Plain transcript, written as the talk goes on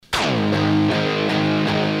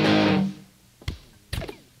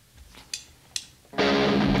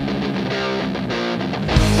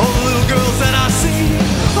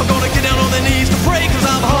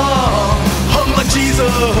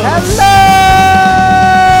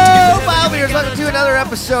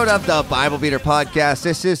episode of the Bible Beater Podcast.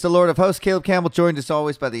 This is the Lord of Hosts, Caleb Campbell, joined as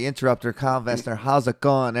always by the interrupter, Kyle Vestner. How's it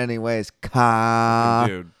going anyways, Kyle?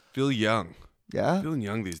 Dude, feel young. Yeah? Feeling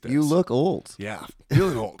young these days. You look old. Yeah,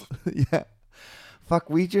 feeling old. Yeah. Fuck,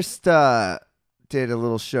 we just did a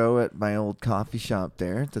little show at my old coffee shop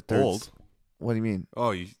there. The third. Old? What do you mean?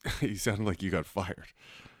 Oh, you sound like you got fired.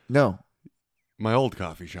 No. My old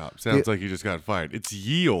coffee shop. Sounds like you just got fired. It's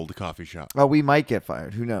ye old coffee shop. Oh, we might get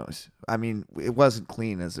fired. Who knows? I mean, it wasn't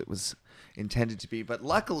clean as it was intended to be. But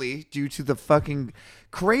luckily, due to the fucking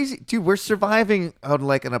crazy... Dude, we're surviving on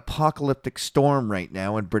like an apocalyptic storm right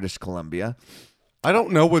now in British Columbia. I don't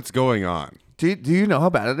know what's going on. Do you know how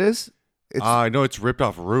bad it is? I know it's ripped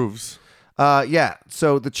off roofs. Yeah.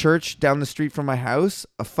 So the church down the street from my house,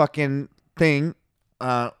 a fucking thing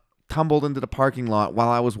tumbled into the parking lot while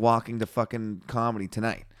I was walking to fucking comedy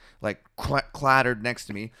tonight. Like clattered next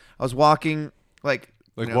to me. I was walking like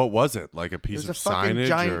what was it? Like a piece of signage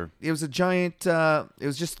giant, or? It was a giant. It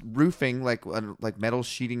was just roofing, like metal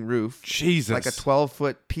sheeting roof. Jesus. Like a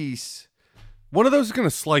 12-foot piece. One of those is gonna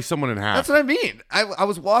slice someone in half. That's what I mean. I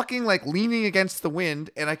was walking like leaning against the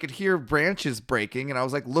wind, and I could hear branches breaking, and I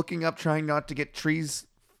was like looking up, trying not to get trees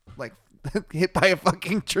like hit by a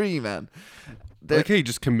fucking tree, man. Like, hey,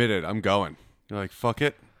 just committed. I'm going. You're like, fuck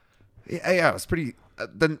it. Yeah, it was pretty.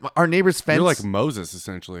 Our neighbor's fence. You're like Moses,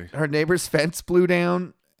 essentially. Our neighbor's fence blew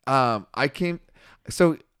down. I came.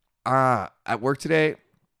 So at work today,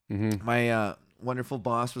 my wonderful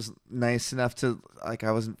boss was nice enough to like.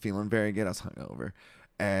 I wasn't feeling very good. I was hungover,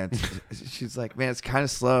 and she's like, "Man, it's kind of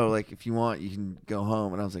slow. Like, if you want, you can go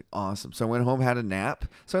home." And I was like, "Awesome." So I went home, had a nap.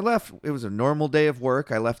 So I left. It was a normal day of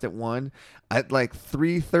work. I left at 1. At like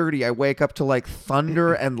 3:30, I wake up to like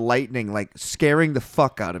thunder and lightning, like scaring the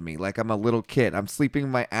fuck out of me. Like I'm a little kid. I'm sleeping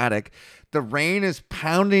in my attic. The rain is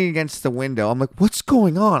pounding against the window. I'm like, "What's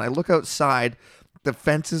going on?" I look outside. The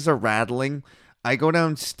fences are rattling. I go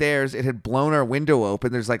downstairs. It had blown our window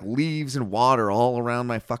open. There's like leaves and water all around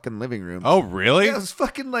my fucking living room. Oh, really? Yeah, it was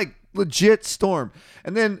fucking like legit storm.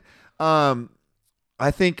 And then I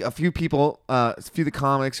think a few people, a few of the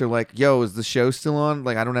comics are like, "Yo, is the show still on?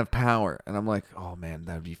 Like, I don't have power." And I'm like, "Oh man,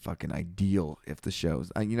 that would be fucking ideal if the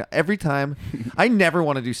show's." Every time, I never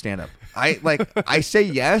want to do stand up. I say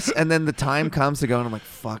yes, and then the time comes to go, and I'm like,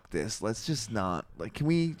 "Fuck this. Let's just not. Like, can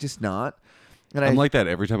we just not?" And I'm like that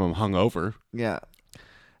every time I'm hungover. Yeah.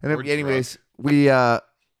 And then, anyways, we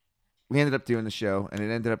ended up doing the show, and it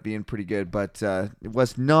ended up being pretty good, but it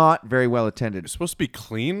was not very well attended. It's supposed to be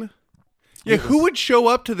clean. Yeah, who would show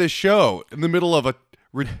up to this show in the middle of a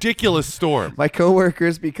ridiculous storm? My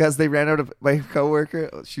coworkers, because they ran out of my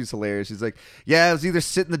coworker. She's hilarious. She's like, "Yeah, I was either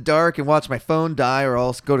sit in the dark and watch my phone die, or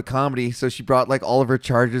else go to comedy." So she brought like all of her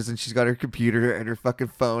chargers, and she's got her computer and her fucking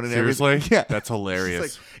phone and Seriously? everything. Yeah, That's hilarious.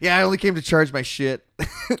 She's like, "Yeah, I only came to charge my shit."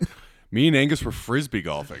 Me and Angus were frisbee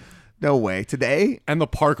golfing. No way. Today? And the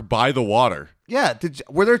park by the water. Yeah.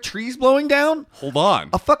 Were there trees blowing down? Hold on.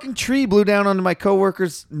 A fucking tree blew down onto my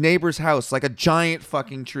coworker's neighbor's house, like a giant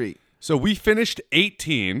fucking tree. So we finished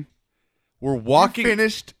 18. We're walking. You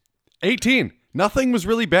finished 18. Nothing was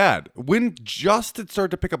really bad. Wind just had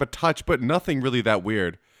started to pick up a touch, but nothing really that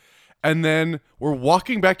weird. And then we're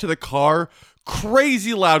walking back to the car.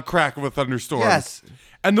 Crazy loud crack of a thunderstorm. Yes.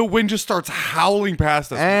 And the wind just starts howling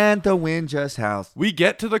past us. And the wind just howled. We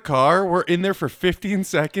get to the car. We're in there for 15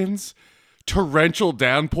 seconds. Torrential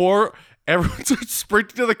downpour. Everyone starts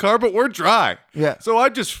sprinting to the car, but we're dry. Yeah. So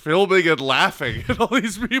I'm just filming and laughing at all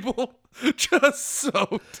these people just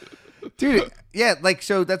soaked. Dude, yeah, like,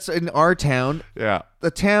 so that's in our town. Yeah.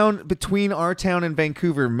 The town between our town and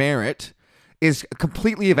Vancouver, Merritt, is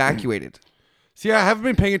completely evacuated. See, I haven't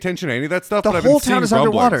been paying attention to any of that stuff, The but I've whole been seeing town is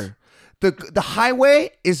rumblings. underwater. The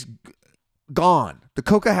highway is gone. The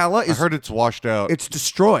Coquihalla I is heard it's washed out. it's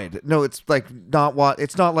destroyed. No, it's like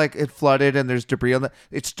it's not like it flooded and there's debris on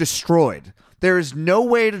it's destroyed. There is no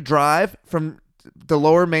way to drive from the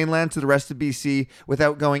lower mainland to the rest of BC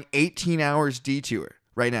without going 18 hours detour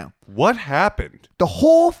right now. What happened? The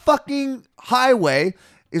whole fucking highway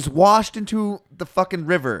is washed into the fucking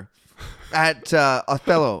river at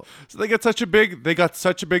Othello. So they got such a big.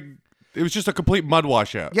 It was just a complete mud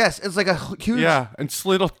washout. Yes, it's like a huge. Yeah, and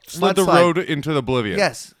slid the Mudslide. road into oblivion.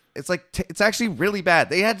 Yes, it's like it's actually really bad.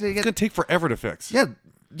 They had to It's get. gonna take forever to fix. Yeah.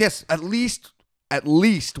 Yes, at least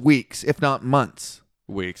weeks, if not months.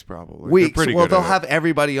 Weeks, probably. Weeks. They're pretty Well, good they'll at it. have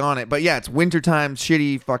everybody on it, but yeah, it's wintertime,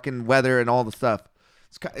 shitty fucking weather, and all the stuff.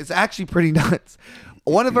 It's actually pretty nuts.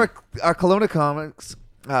 One of our Kelowna comics,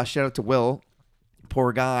 shout out to Will,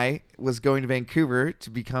 poor guy, was going to Vancouver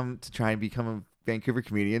to try and become a Vancouver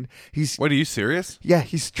comedian. What, are you serious?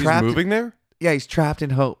 He's trapped. He's moving there? Yeah, he's trapped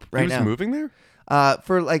in Hope right He was now. moving there?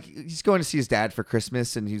 For like he's going to see his dad for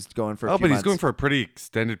Christmas, and he's going for. Oh, but he's going for a pretty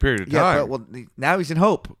extended period of time. Yeah, but now he's in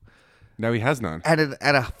Hope. Now he has none. At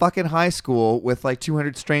a fucking high school with like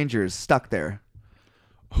 200 strangers stuck there.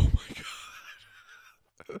 Oh my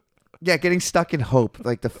god. Yeah, getting stuck in Hope,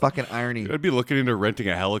 like the fucking irony. I'd be looking into renting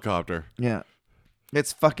a helicopter. Yeah,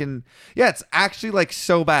 it's fucking it's actually like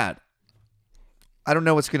so bad. I don't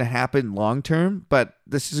know what's going to happen long term, but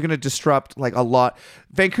this is going to disrupt like a lot.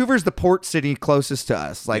 Vancouver's the port city closest to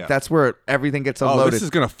us. Like that's where everything gets unloaded. Oh, this is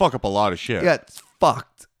going to fuck up a lot of shit. Yeah, it's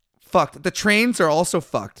fucked. Fucked. The trains are also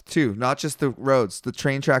fucked too, not just the roads. The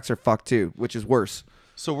train tracks are fucked too, which is worse.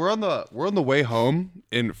 So we're on the way home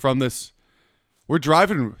from this. We're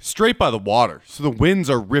driving straight by the water, so the winds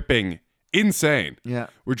are ripping insane. Yeah.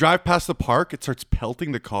 We drive past the park. It starts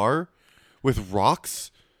pelting the car with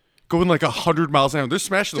rocks. Going like 100 miles an hour. They're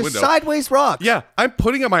smashing the Just window. sideways rocks. Yeah, I'm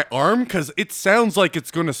putting on my arm because it sounds like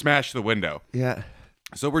it's going to smash the window. Yeah.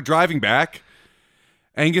 So we're driving back.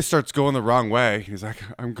 Angus starts going the wrong way. He's like,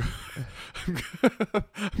 I'm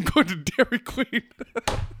going to Dairy Queen.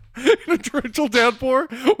 In a torrential downpour,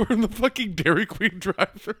 we're in the fucking Dairy Queen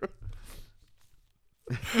drive-thru.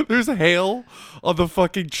 There's hail on the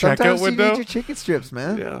fucking checkout Sometimes window. you need your chicken strips,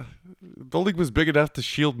 man. Yeah. The building was big enough to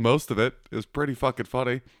shield most of it. It was pretty fucking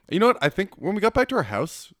funny. You know what? I think when we got back to our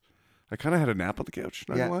house, I kind of had a nap on the couch,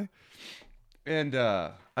 not gonna lie. And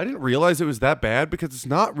I didn't realize it was that bad because it's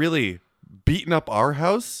not really beating up our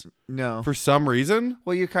house No. for some reason.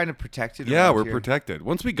 Well, you're kind of protected. Yeah, around we're here. protected.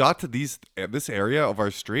 Once we got to this area of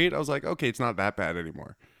our street, I was like, okay, it's not that bad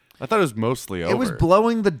anymore. I thought it was mostly over. It was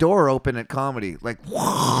blowing the door open at comedy. Like,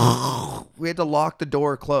 we had to lock the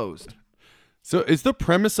door closed. So is the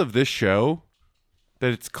premise of this show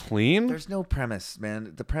that it's clean? There's no premise,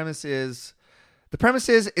 man. The premise is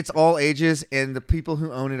it's all ages, and the people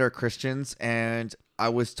who own it are Christians. And I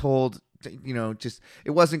was told, just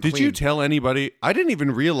it wasn't clean. Did you tell anybody? I didn't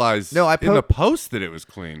even realize No, in the post that it was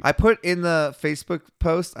clean. I put in the Facebook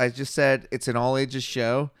post, I just said it's an all ages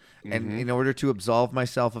show. And in order to absolve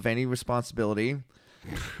myself of any responsibility,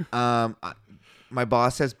 my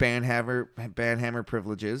boss has banhammer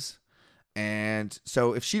privileges. And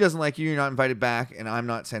so if she doesn't like you, you're not invited back, and I'm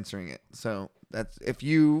not censoring it. So that's if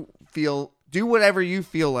you do whatever you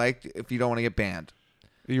feel like if you don't want to get banned.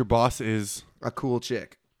 Your boss is A cool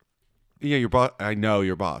chick. Yeah, your boss. I know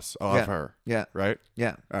your boss. Oh, Yeah. of her. Yeah. Right?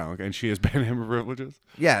 Yeah. Oh, okay. And she has banhammer privileges?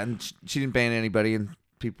 Yeah, and she didn't ban anybody, and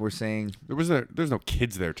people were saying There's no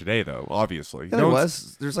kids there today, though, obviously. there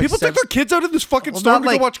was. There's like People take their kids out of this fucking Well, store not to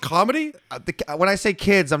go like- watch comedy? when I say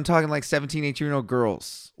kids, I'm talking like 17, 18-year-old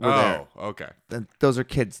girls were there. Oh, okay. Those are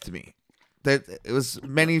kids to me. It was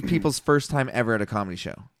many people's first time ever at a comedy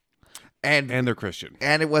show. And they're Christian.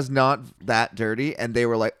 it was not that dirty, and they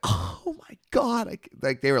were like, "Oh my god!"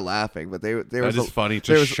 Like they were laughing, but they That was is funny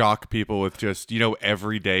to shock people with just,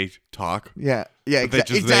 everyday talk. Yeah, But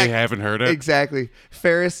they haven't heard it. Exactly.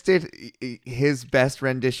 Ferris did his best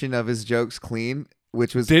rendition of his jokes clean,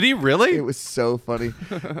 which was Did he really? It was so funny.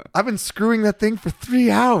 I've been screwing that thing for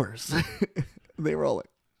 3 hours. They were all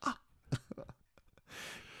like,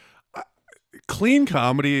 Clean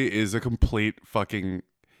comedy is a complete fucking.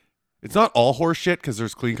 It's not all horse shit because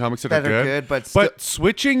there's clean comics that are good, but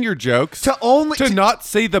switching your jokes to not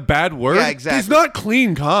say the bad word Yeah, exactly. is not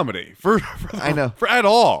clean comedy I know. for at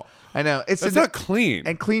all. I know That's not clean.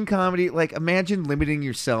 And clean comedy, like imagine limiting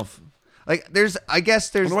yourself. Like I guess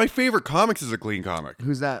there's One of my favorite comics is a clean comic.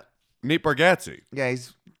 who's that? Nate Bargatze. Yeah,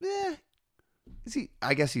 he's is he?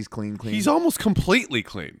 I guess he's clean. He's almost completely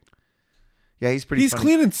clean. Yeah, he's pretty. He's funny.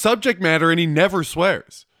 clean in subject matter and he never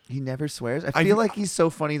swears. He never swears. I feel like he's so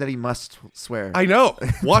funny that he must swear. I know.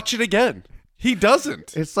 Watch it again. He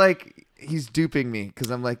doesn't. It's like he's duping me because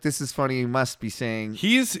I'm like, this is funny. He must be saying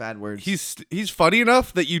bad words. He's funny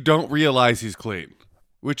enough that you don't realize he's clean,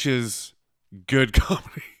 which is good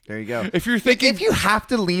comedy. There you go. If you're thinking, if you have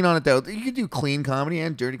to lean on it though, you can do clean comedy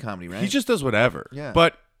and dirty comedy, right? he just does whatever. Yeah.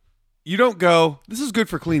 But you don't go, this is good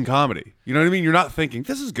for clean comedy. You know what I mean? You're not thinking,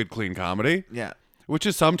 this is good clean comedy. Yeah. Which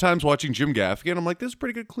is sometimes watching Jim Gaffigan, I'm like, this is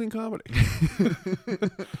pretty good clean comedy.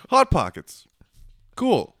 Hot Pockets.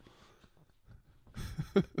 Cool.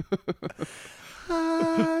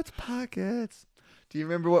 Hot Pockets. Do you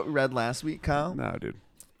remember what we read last week, Kyle? No, dude.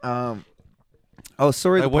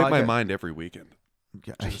 Sorry. I wipe my mind every weekend.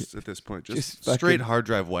 Yeah. Just at this point. Just Just straight fucking- hard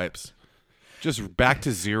drive wipes. Just back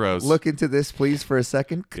to zeros. Look into this, please, for a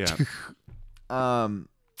second. Yeah.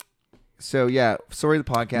 So yeah, sorry. The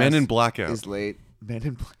podcast Men in Blackout. is late. Men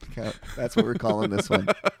in Blackout. That's what we're calling this one.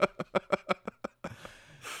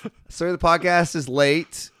 Sorry, the podcast is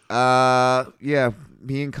late. Yeah,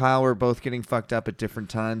 me and Kyle were both getting fucked up at different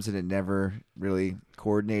times, and it never really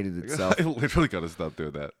coordinated itself. I literally got to stop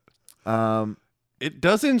doing that. Um, It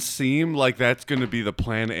doesn't seem like that's going to be the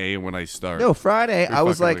plan A when I start. no, Friday Every I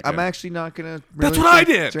was fucking like, weekend. I'm actually not gonna. Really That's what I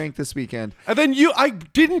did. Drink this weekend. And then I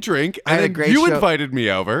didn't drink, I had and a then great you show. invited me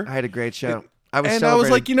over. I had a great show. And I was I was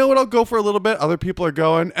like, you know what? I'll go for a little bit. Other people are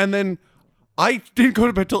going. And then I didn't go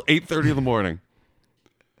to bed till 8:30 in the morning.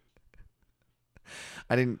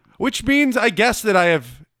 I didn't. Which means, I guess, that I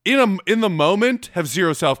have, in the moment, have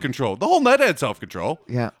zero self-control. The whole night I had self-control.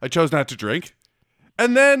 Yeah. I chose not to drink.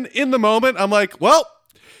 And then, in the moment, I'm like, well,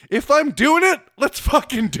 if I'm doing it, let's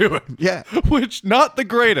fucking do it. Yeah. Which, not the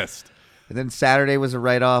greatest. And then Saturday was a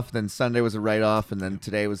write-off. Then Sunday was a write-off. And then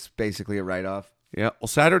today was basically a write-off. Yeah. Well,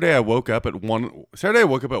 Saturday I woke up at 1. Saturday I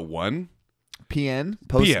woke up at 1 PN,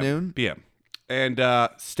 post-noon. PM. And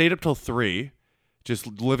stayed up till 3, just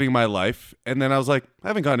living my life. And then I was like, I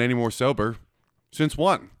haven't gotten any more sober since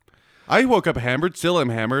 1. I woke up hammered, still am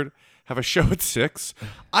hammered, have a show at 6.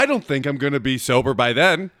 I don't think I'm going to be sober by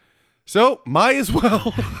then. So, might as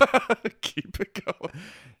well keep it going.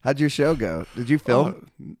 How'd your show go? Did you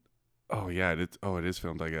film? Oh, yeah. It is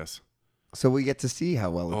filmed, I guess. So we get to see how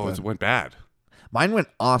well it Oh, went. it went bad. Mine went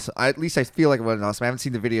awesome. At least I feel like it went awesome. I haven't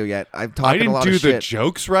seen the video yet. I'm I talking a didn't lot do of the shit.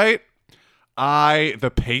 jokes right.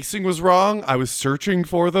 The pacing was wrong. I was searching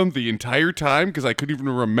for them the entire time because I couldn't even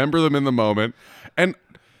remember them in the moment. And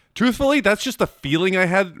truthfully, that's just the feeling I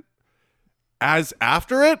had as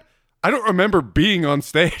after it. I don't remember being on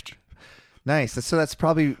stage. Nice. So that's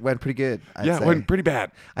probably went pretty good. I'd Yeah, say. it went pretty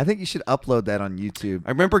bad. I think you should upload that on YouTube. I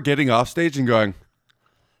remember getting off stage and going,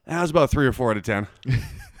 that was about 3 or 4 out of 10.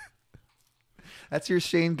 That's your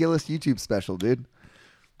Shane Gillis YouTube special, dude.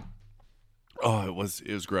 Oh, it was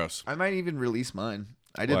gross. I might even release mine.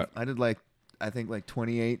 I did. What? I did I think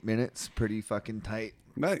 28 minutes. Pretty fucking tight.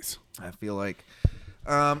 Nice. I feel like.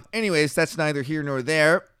 Anyways, that's neither here nor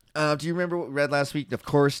there. Do you remember what we read last week? Of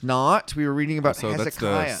course not. We were reading about So that's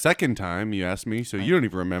Hezekiah. the second time you asked me, so you don't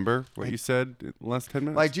even remember what you said in the last 10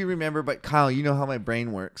 minutes? Well, I do remember, but Kyle, you know how my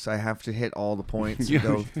brain works. I have to hit all the points Yeah. and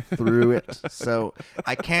go through it. So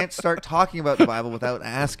I can't start talking about the Bible without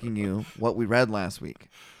asking you what we read last week.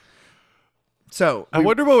 So I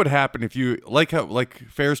wonder what would happen if you, like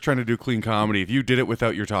Fair's trying to do clean comedy, if you did it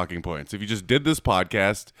without your talking points. If you just did this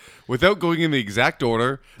podcast without going in the exact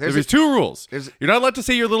order. There's 2 rules. You're not allowed to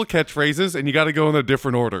say your little catchphrases, and you got to go in a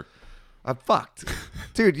different order. I'm fucked.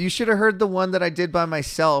 Dude, you should have heard the one that I did by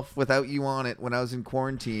myself without you on it when I was in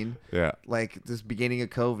quarantine. Yeah. Like this beginning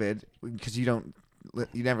of COVID, because you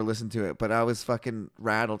never listened to it, but I was fucking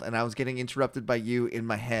rattled and I was getting interrupted by you in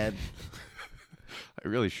my head. I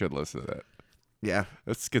really should listen to that. Yeah.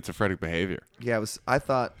 That's schizophrenic behavior. Yeah, I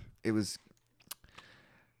thought it was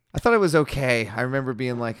okay. I remember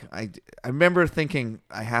being like, I remember thinking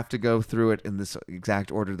I have to go through it in this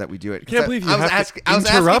exact order that we do it. I can't believe you have to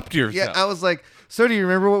interrupt yourself. Yeah, I was like, so do you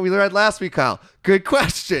remember what we read last week, Kyle? Good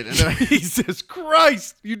question. And then Jesus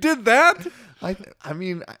Christ, you did that? I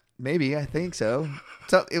mean, maybe, I think so.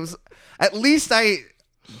 So it was, at least I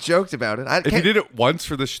joked about it. If you did it once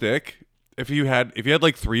for the shtick, if you had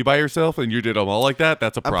like 3 by yourself and you did them all like that,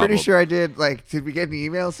 that's a problem. I'm pretty sure I did. Like, did we get any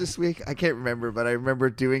emails this week? I can't remember, but I remember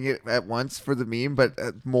doing it at once for the meme, but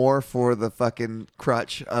more for the fucking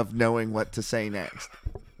crutch of knowing what to say next.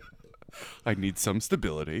 I need some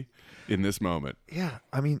stability in this moment. Yeah,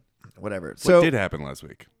 I mean, whatever. What did happen last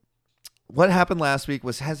week? What happened last week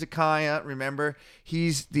was Hezekiah, remember?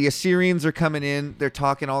 The Assyrians are coming in. They're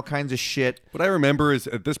talking all kinds of shit. What I remember is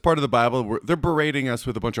at this part of the Bible, they're berating us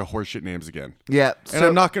with a bunch of horseshit names again. Yeah. And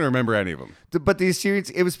I'm not going to remember any of them. But the Assyrians,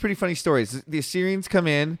 it was pretty funny stories. The Assyrians come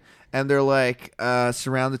in and they're like,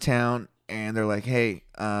 surround the town. And they're like, hey,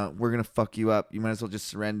 we're going to fuck you up. You might as well just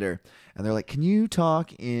surrender. And they're like, can you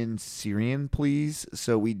talk in Syrian, please?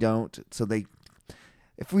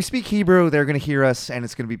 If we speak Hebrew, they're going to hear us, and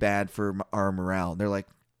it's going to be bad for our morale. They're like,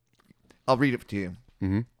 I'll read it to you.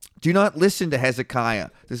 Mm-hmm. Do not listen to Hezekiah.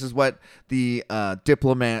 This is what the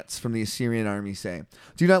diplomats from the Assyrian army say.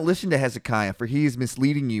 Do not listen to Hezekiah, for he is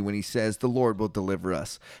misleading you when he says, the Lord will deliver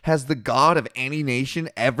us. Has the God of any nation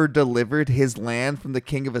ever delivered his land from the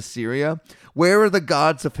king of Assyria? Where are the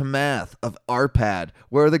gods of Hamath, of Arpad?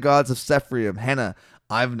 Where are the gods of Sepharvaim, Hena,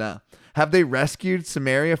 Ivna? Have they rescued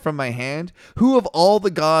Samaria from my hand? Who of all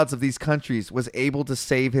the gods of these countries was able to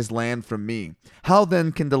save his land from me? How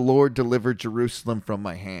then can the Lord deliver Jerusalem from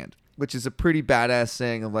my hand? Which is a pretty badass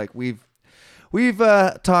saying of like, we've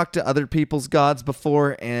talked to other people's gods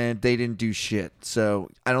before and they didn't do shit. So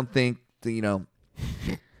I don't think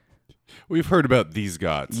We've heard about these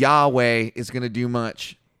gods. Yahweh is going to do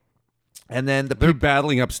much. And then They're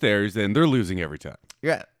battling upstairs and they're losing every time.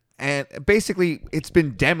 Yeah. And basically, it's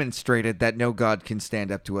been demonstrated that no God can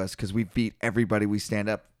stand up to us because we beat everybody we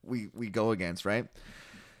go against, right?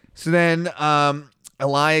 So then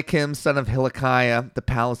Eliakim, son of Hilkiah, the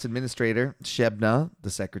palace administrator, Shebna,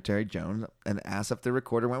 the secretary, Joan, and Asaph, the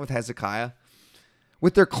recorder, went with Hezekiah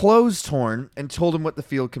with their clothes torn and told him what the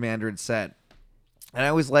field commander had said. And I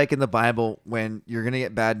always like in the Bible, when you're going to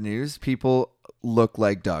get bad news, people look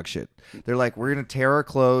like dog shit. They're like, we're going to tear our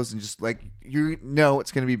clothes and just like, you know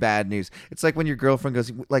it's going to be bad news. It's like when your girlfriend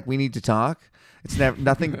goes, like, we need to talk. It's never,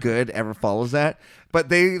 nothing good ever follows that. But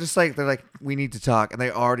they're like, we need to talk.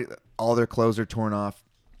 And all their clothes are torn off.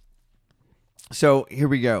 So here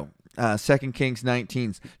we go. 2 Kings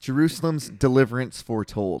 19, Jerusalem's deliverance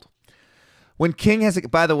foretold. When King Hezekiah,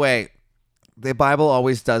 by the way, the Bible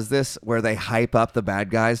always does this where they hype up the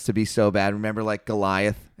bad guys to be so bad. Remember, like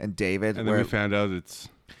Goliath and David, and then we found out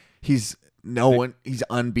he's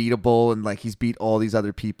unbeatable, and like he's beat all these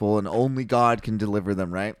other people, and only God can deliver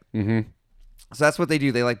them, right? Mm-hmm. So that's what they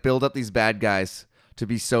do. They like build up these bad guys to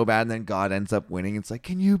be so bad, and then God ends up winning. It's like,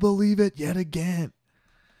 can you believe it? Yet again,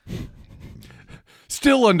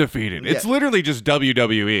 still undefeated. Yeah. It's literally just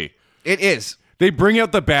WWE. It is. They bring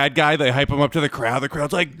out the bad guy. They hype him up to the crowd. The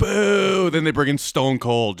crowd's like, boo. Then they bring in Stone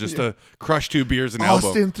Cold just to crush 2 beers and elbow.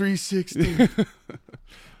 Austin 316.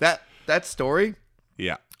 that story,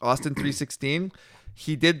 Yeah. Austin 316,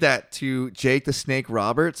 he did that to Jake the Snake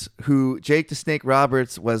Roberts, who Jake the Snake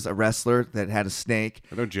Roberts was a wrestler that had a snake.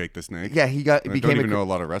 I know Jake the Snake. Yeah, I don't even know a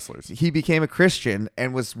lot of wrestlers. He became a Christian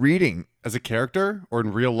and was reading. As a character or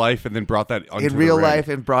in real life, and then brought that onto in real the ring? life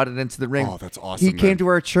and brought it into the ring. Oh, that's awesome. He came to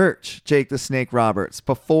our church, Jake the Snake Roberts,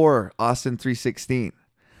 before Austin 316.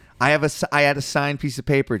 I had a signed piece of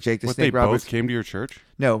paper, Jake the Snake They Roberts. both came to your church?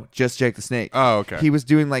 No, just Jake the Snake. Oh, okay. He was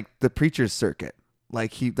doing like the preacher's circuit.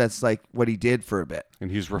 Like that's like what he did for a bit. And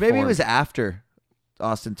he's reformed. Maybe it was after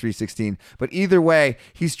Austin 316. But either way,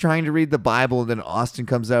 he's trying to read the Bible, and then Austin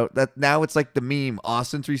comes out. That now it's like the meme.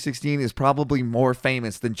 Austin 316 is probably more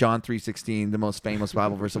famous than John 316, the most famous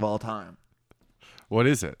Bible verse of all time. What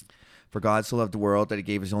is it? For God so loved the world that he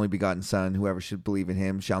gave his only begotten Son. Whoever should believe in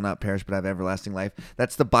him shall not perish but have everlasting life.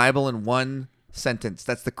 That's the Bible in one sentence.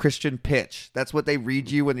 That's the Christian pitch. That's what they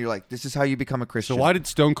read you when you're like, this is how you become a Christian. So why did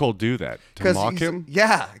Stone Cold do that? To mock him?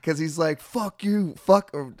 Yeah, because he's like, fuck you,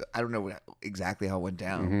 or I don't know exactly how it went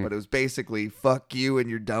down, but it was basically, fuck you and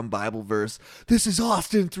your dumb Bible verse. This is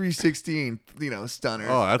Austin 316, stunner.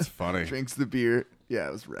 Oh, that's funny. Drinks the beer. Yeah,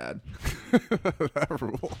 it was rad. That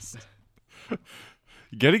rules.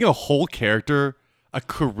 Getting a whole character, a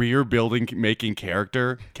career-building, making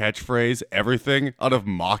character, catchphrase, everything out of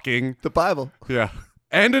mocking. The Bible. Yeah.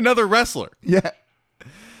 And another wrestler. Yeah.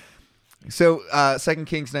 So, 2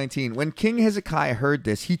 Kings 19. When King Hezekiah heard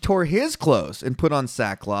this, he tore his clothes and put on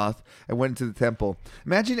sackcloth and went into the temple.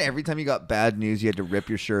 Imagine every time you got bad news, you had to rip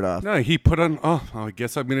your shirt off. No, he put on, I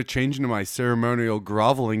guess I'm going to change into my ceremonial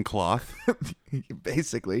groveling cloth.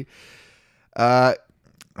 Basically. So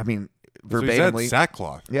he's verbatimly. had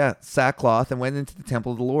sackcloth. Yeah, sackcloth, and went into the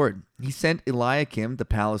temple of the Lord. He sent Eliakim, the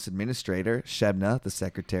palace administrator, Shebna, the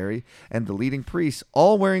secretary, and the leading priests,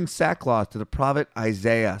 all wearing sackcloth, to the prophet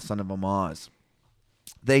Isaiah, son of Amoz.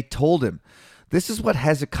 They told him, this is what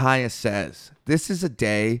Hezekiah says. This is a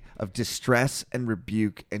day of distress and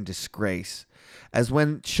rebuke and disgrace, as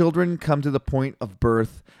when children come to the point of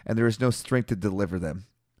birth and there is no strength to deliver them.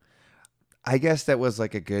 I guess that was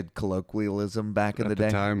like a good colloquialism back in the day.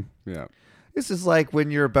 At the time, yeah. This is like when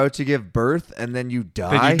you're about to give birth and then you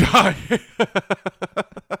die. Then you die.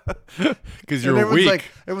 Because you're weak.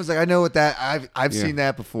 Everyone's like, I know what that. I've seen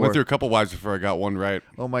that before. Went through a couple wives before I got one right.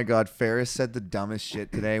 Oh my God, Ferris said the dumbest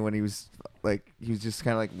shit today when he was just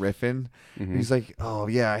kind of like riffing. Mm-hmm. He's like, oh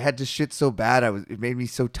yeah, I had to shit so bad. It made me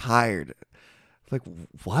so tired. Like,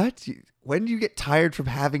 what? When do you get tired from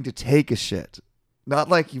having to take a shit? Not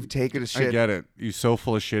like you've taken a shit. I get it. You so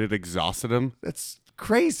full of shit it exhausted him. That's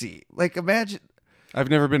crazy. Like, imagine. I've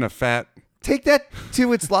never been a fat. Take that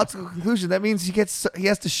to its logical conclusion. That means he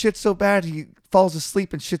has to shit so bad he falls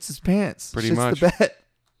asleep and shits his pants. Pretty shits much. The bed.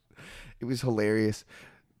 It was hilarious.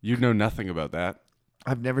 You know nothing about that.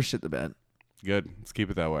 I've never shit the bed. Good. Let's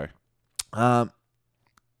keep it that way.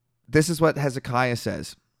 This is what Hezekiah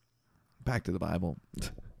says. Back to the Bible.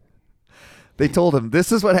 They told him,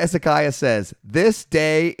 this is what Hezekiah says. This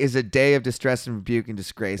day is a day of distress and rebuke and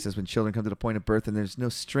disgrace, as when children come to the point of birth and there's no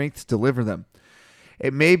strength to deliver them.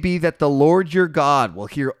 It may be that the Lord your God will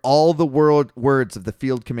hear all the words of the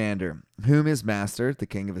field commander, whom his master, the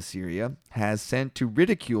king of Assyria, has sent to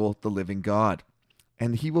ridicule the living God.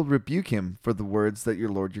 And he will rebuke him for the words that your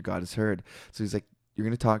Lord your God has heard. So he's like, You're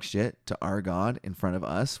going to talk shit to our God in front of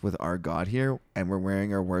us with our God here, and we're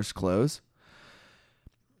wearing our worst clothes.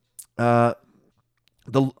 Where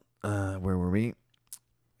were we?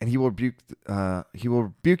 And he will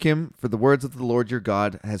rebuke him for the words of the Lord your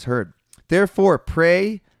God has heard. Therefore,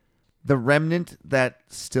 pray for the remnant that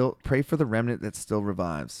still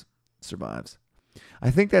survives. I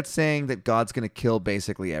think that's saying that God's going to kill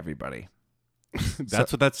basically everybody.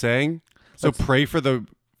 That's what that's saying. So pray for the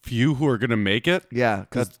few who are going to make it. Yeah,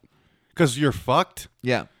 because you're fucked.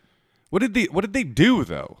 Yeah. What did they do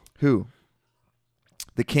though? Who?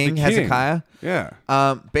 The king Hezekiah? Yeah.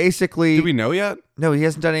 Basically, do we know yet? No, he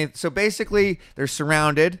hasn't done anything. So basically, they're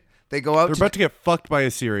surrounded. They go out. They're about to get fucked by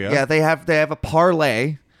Assyria. Yeah, they have a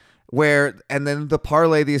parlay and then the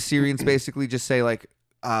parlay, the Assyrians basically just say like,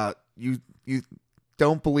 you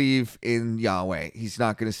don't believe in Yahweh. He's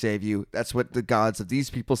not going to save you. That's what the gods of these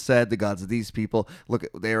people said. The gods of these people, look,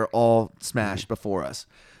 they're all smashed before us.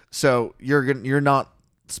 So you're not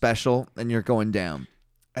special, and you're going down.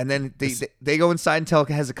 And then they go inside and tell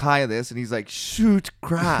Hezekiah this, and he's like, shoot,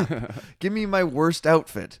 crap. Give me my worst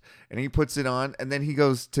outfit. And he puts it on, and then he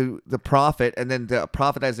goes to the prophet, and then the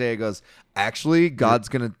prophet Isaiah goes, actually, God's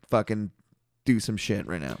going to fucking do some shit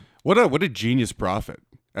right now. What a genius prophet.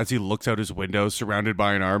 As he looks out his window surrounded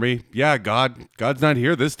by an army. Yeah, God's not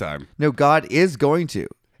here this time. No, God is going to.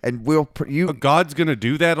 And God's going to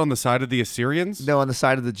do that on the side of the Assyrians? No, on the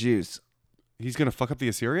side of the Jews. He's going to fuck up the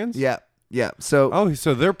Assyrians? Yeah. Yeah. So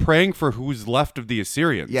they're praying for who's left of the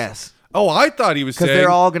Assyrians. Yes. Oh, I thought he was saying, because they're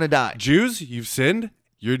all going to die. Jews, you've sinned.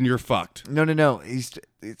 You're fucked. No.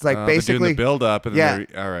 It's like basically doing the build up, and then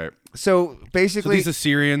all right. So basically, these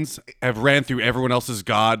Assyrians have ran through everyone else's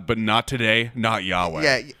god, but not today, not Yahweh.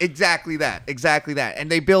 Yeah, exactly that. And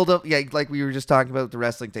they build up, like we were just talking about the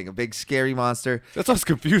wrestling thing, a big scary monster. That's why I was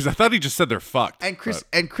confused. I thought he just said they're fucked. And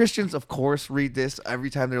Christians, of course, read this every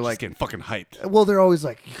time they're like, getting fucking hyped. Well, they're always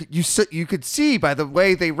like, you could see by the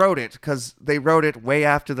way they wrote it, because they wrote it way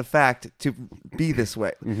after the fact to be this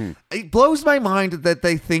way. Mm-hmm. It blows my mind that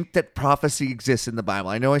they think that prophecy exists in the Bible.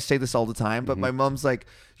 I know I say this all the time, but my mom's like,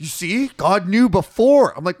 you see, God knew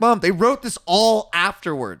before. I'm like, Mom, they wrote this all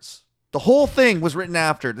afterwards. The whole thing was written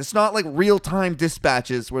after. It's not like real-time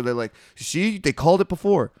dispatches where they're like, you see, they called it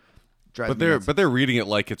before. But they're reading it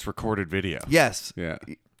like it's recorded video. Yes. Yeah.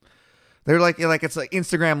 They're like it's like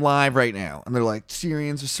Instagram Live right now, and they're like,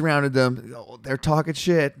 Syrians have surrounded them. Oh, they're talking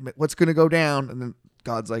shit. What's going to go down? And then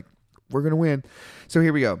God's like, we're going to win. So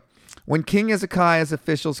here we go. When King Hezekiah's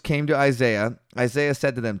officials came to Isaiah, Isaiah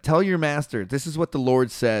said to them, tell your master, this is what the Lord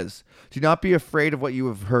says. Do not be afraid of what you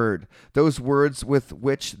have heard. Those words with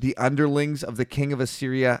which the underlings of the king of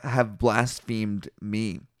Assyria have blasphemed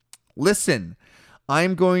me. Listen, I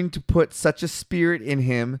am going to put such a spirit in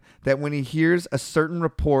him that when he hears a certain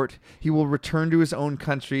report, he will return to his own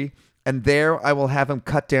country, and there I will have him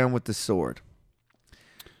cut down with the sword.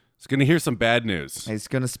 He's going to hear some bad news. He's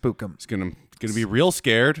going to spook him. He's going to be real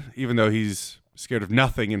scared, even though he's scared of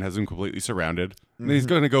nothing and has him completely surrounded. And then he's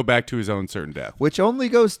going to go back to his own certain death. Which only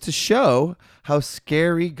goes to show how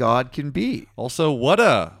scary God can be. Also, what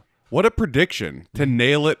a prediction to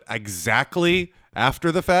nail it exactly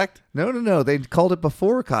after the fact. No. They called it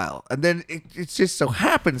before, Kyle. And then it just so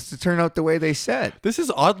happens to turn out the way they said. This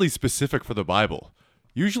is oddly specific for the Bible.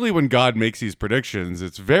 Usually when God makes these predictions,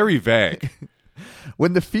 it's very vague.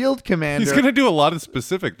 When the field commander... He's going to do a lot of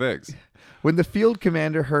specific things. When the field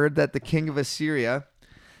commander heard that the king of Assyria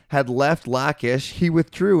had left Lachish, he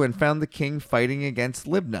withdrew and found the king fighting against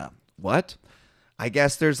Libnah. What? I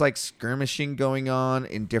guess there's like skirmishing going on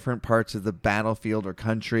in different parts of the battlefield or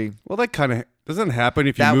country. Well, that kind of doesn't happen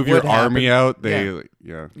if you move your army out.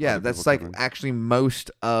 Yeah, that's like actually most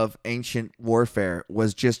of ancient warfare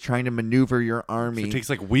was just trying to maneuver your army. So it takes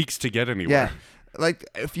like weeks to get anywhere. Yeah. Like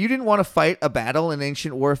if you didn't want to fight a battle in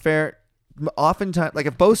ancient warfare, oftentimes, like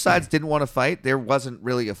if both sides didn't want to fight, there wasn't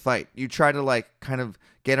really a fight. You try to like kind of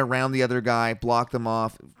get around the other guy, block them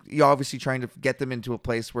off. You're obviously trying to get them into a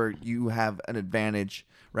place where you have an advantage,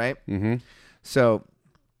 right? Mm-hmm. So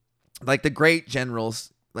like the great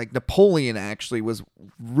generals, like Napoleon actually was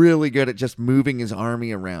really good at just moving his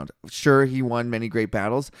army around. Sure, he won many great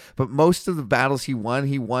battles, but most of the battles he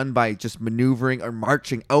won by just maneuvering or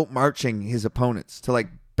outmarching his opponents to like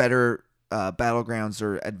better battlegrounds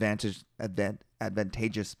or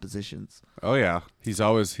advantageous positions. Oh yeah, he's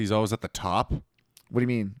always at the top. What do you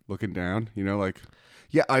mean? Looking down, like.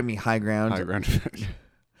 Yeah, I mean high ground. High ground.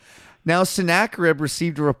 Now Sennacherib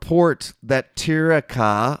received a report that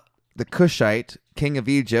Tirhakah, the Cushite, king of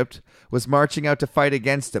Egypt, was marching out to fight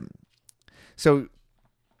against him. So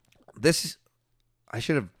this, I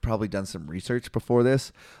should have probably done some research before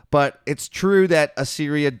this, but it's true that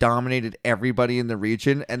Assyria dominated everybody in the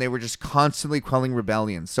region, and they were just constantly quelling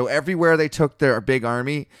rebellions. So everywhere they took their big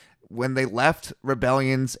army, when they left,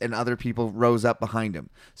 rebellions and other people rose up behind him.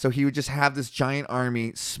 So he would just have this giant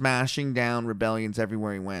army smashing down rebellions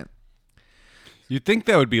everywhere he went. You'd think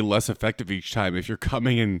that would be less effective each time if you're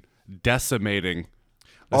coming and decimating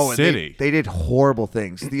a city. They did horrible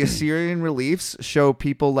things. The Assyrian reliefs show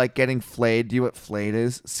people like getting flayed. Do you know what flayed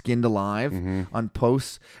is? Skinned alive on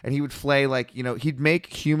posts. And he would flay he'd make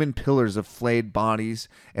human pillars of flayed bodies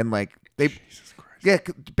and Jesus Christ. Yeah,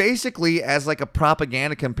 basically as like a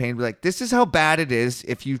propaganda campaign, be like, this is how bad it is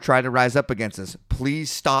if you try to rise up against us.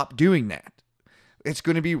 Please stop doing that. It's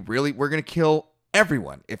going to be we're going to kill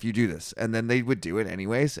everyone if you do this. And then they would do it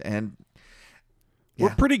anyways. And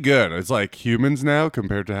we're pretty good. It's like humans now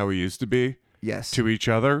compared to how we used to be. Yes. To each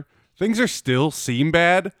other. Things are still seem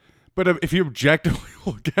bad, but if you objectively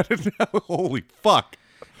look at it now, holy fuck.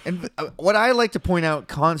 And what I like to point out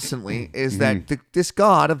constantly is that this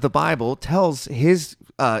God of the Bible tells his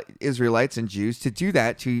Israelites and Jews to do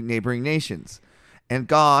that to neighboring nations. And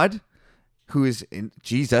God, who is in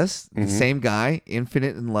Jesus, the same guy,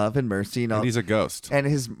 infinite in love and mercy. And he's a ghost. And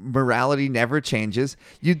his morality never changes.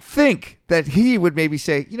 You'd think that he would maybe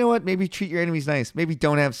say, you know what, maybe treat your enemies nice. Maybe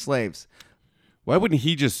don't have slaves. Why wouldn't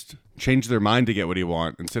he just change their mind to get what he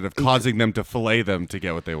wants instead of causing them to fillet them to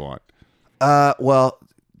get what they want? Well,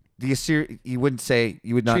 the Assyrian, you would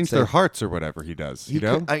not change say their hearts or whatever he does.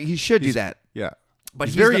 He should do that. Yeah. But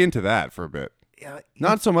he's very into that for a bit.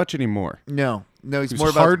 Not so much anymore. No, he's He was more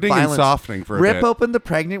about hardening and violence. softening for a Rip bit. open the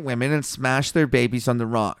pregnant women and smash their babies on the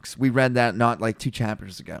rocks. We read that not like 2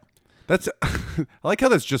 chapters ago. That's I like how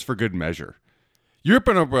that's just for good measure. You're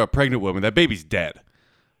ripping up a pregnant woman, that baby's dead.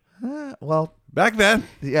 Well, Back then,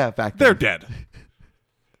 yeah, back they're then. dead.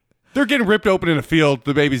 They're getting ripped open in a field.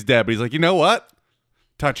 The baby's dead, but he's like, you know what?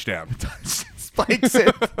 Touchdown. Spikes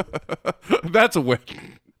it. That's a win.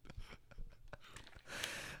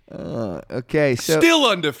 Okay, so Still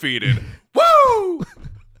undefeated. Woo!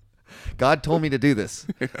 God told me to do this.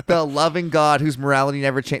 The loving God whose morality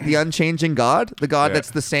never changes, the unchanging God, the God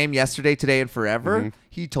that's the same yesterday, today, and forever,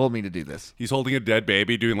 he told me to do this. He's holding a dead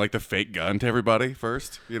baby, doing like the fake gun to everybody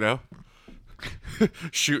first,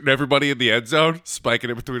 shooting everybody in the end zone,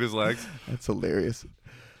 spiking it between his legs. That's hilarious.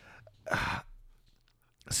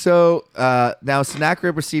 So now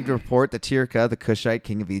Sennacherib received a report that Tirhakah, the Cushite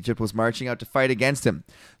king of Egypt, was marching out to fight against him.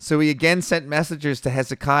 So he again sent messengers to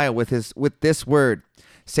Hezekiah with this word.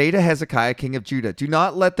 Say to Hezekiah, king of Judah, do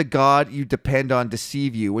not let the God you depend on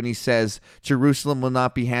deceive you when he says, Jerusalem will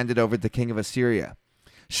not be handed over to the king of Assyria.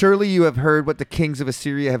 Surely you have heard what the kings of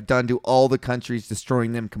Assyria have done to all the countries,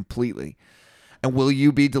 destroying them completely. And will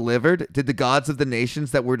you be delivered? Did the gods of the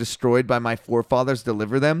nations that were destroyed by my forefathers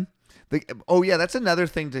deliver them? That's another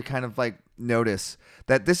thing to kind of like notice,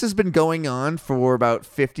 that this has been going on for about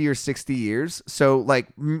 50 or 60 years. So like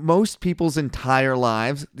most people's entire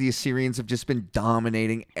lives, the Assyrians have just been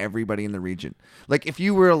dominating everybody in the region. Like if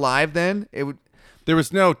you were alive then,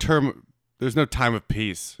 There's no time of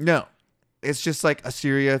peace. No. It's just like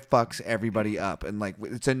Assyria fucks everybody up. And like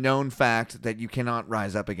it's a known fact that you cannot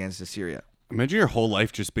rise up against Assyria. Imagine your whole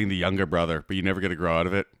life just being the younger brother, but you never get to grow out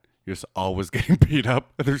of it. You're just always getting beat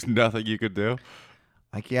up. There's nothing you could do.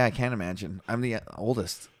 I can't imagine. I'm the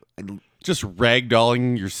oldest. Just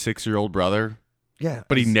ragdolling your 6-year-old brother. Yeah.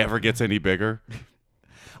 But he never gets any bigger.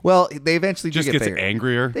 Well, they eventually Just do get gets bigger.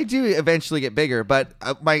 angrier. They do eventually get bigger, but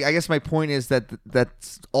I guess my point is that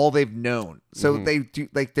that's all they've known. So they do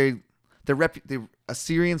like the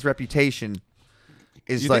Assyrians' reputation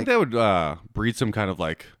is You like think that would breed some kind of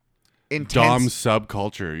like Dom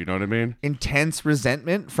subculture? You know what I mean? intense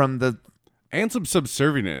resentment from the And some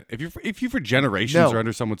subservient. If you for generations are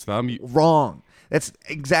under someone's thumb, wrong. That's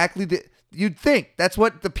exactly you'd think that's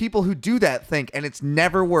what the people who do that think, and it's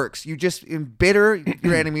never works. You just embitter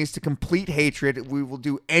your enemies to complete hatred. We will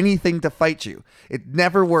do anything to fight you. It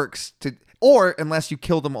never works or unless you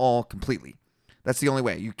kill them all completely. That's the only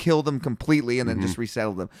way. You kill them completely and then just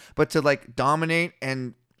resettle them. But to like dominate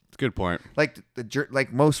and good point. like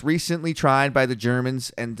like most recently tried by the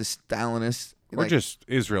Germans and the Stalinists. Or just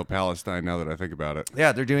Israel, Palestine, now that I think about it.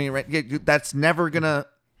 Yeah, they're doing it right. Yeah,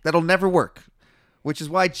 that'll never work. Which is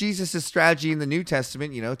why Jesus' strategy in the New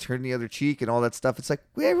Testament, turn the other cheek and all that stuff. It's like,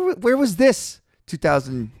 where was this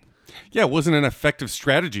 2,000? Yeah, it wasn't an effective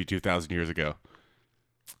strategy 2,000 years ago.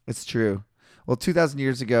 It's true. Well, 2,000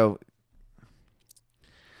 years ago,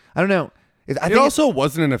 I don't know. It also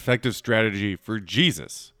wasn't an effective strategy for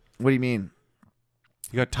Jesus. What do you mean?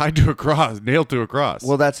 He got tied to a cross, nailed to a cross.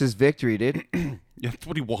 Well, that's his victory, dude. Yeah, that's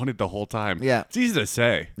what he wanted the whole time. Yeah. It's easy to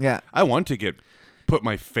say. Yeah. I want to put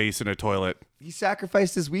my face in a toilet. He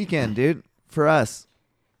sacrificed his weekend, dude, for us.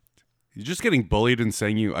 You're just getting bullied and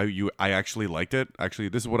saying I actually liked it. Actually,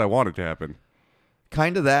 this is what I wanted to happen.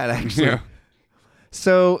 Kind of that, actually. Yeah.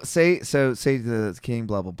 So say to the king,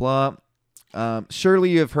 blah blah blah.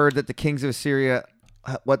 Surely you have heard that the kings of Assyria,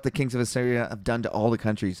 what the kings of Assyria have done to all the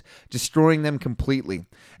countries, destroying them completely.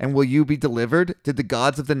 And will you be delivered? Did the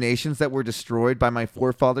gods of the nations that were destroyed by my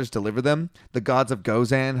forefathers deliver them? The gods of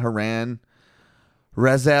Gozan, Haran,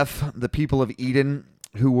 Rezeph, the people of Eden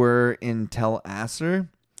who were in Tel Assar?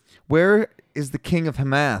 Where is the king of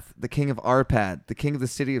Hamath, the king of Arpad, the king of the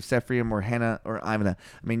city of Sephraim or Hannah or Ivana?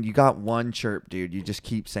 I mean, you got one chirp, dude. You just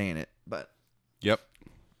keep saying it. But Yep.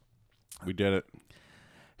 We did it.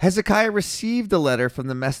 Hezekiah received the letter from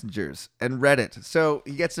the messengers and read it. So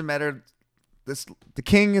he gets a letter. The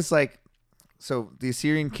king is like, so the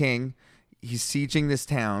Assyrian king, he's sieging this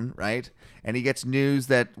town, right? And he gets news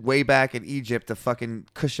that way back in Egypt, the fucking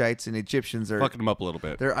Cushites and Egyptians are Fucking him up a little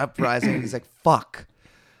bit. they're uprising. And he's like, fuck.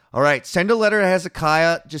 All right, send a letter to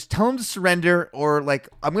Hezekiah. Just tell him to surrender, or like,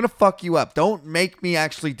 I'm gonna fuck you up. Don't make me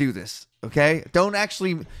actually do this, okay? Don't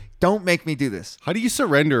make me do this. How do you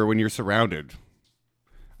surrender when you're surrounded?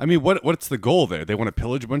 I mean, what's the goal there? They want to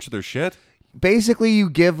pillage a bunch of their shit? Basically, you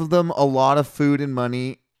give them a lot of food and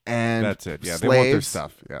money, and That's it. Yeah, slaves, they want their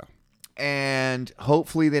stuff. Yeah. and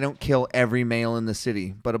hopefully they don't kill every male in the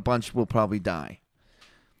city, but a bunch will probably die.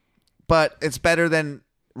 But it's better than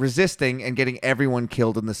resisting and getting everyone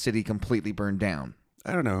killed in the city completely burned down.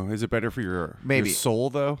 I don't know. Is it better for your Maybe. soul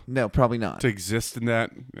though No, probably not. to exist in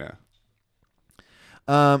that? Yeah.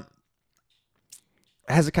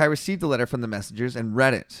 Hezekiah received the letter from the messengers and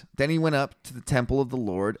read it. Then he went up to the temple of the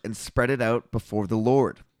Lord and spread it out before the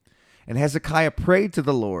Lord. And Hezekiah prayed to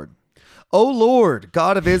the Lord, O Lord,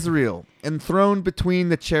 God of Israel, enthroned between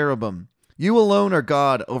the cherubim, you alone are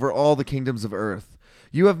God over all the kingdoms of earth.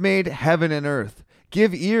 You have made heaven and earth.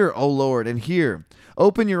 Give ear, O Lord, and hear.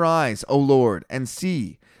 Open your eyes, O Lord, and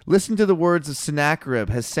see. Listen to the words of Sennacherib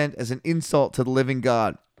has sent as an insult to the living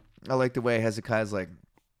God. I like the way Hezekiah's like,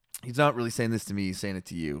 he's not really saying this to me, he's saying it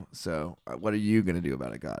to you. So what are you going to do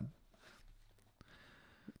about it, God?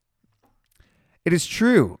 It is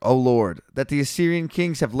true, O Lord, that the Assyrian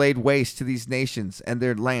kings have laid waste to these nations and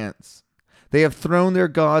their lands. They have thrown their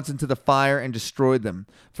gods into the fire and destroyed them.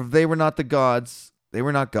 For they were not gods,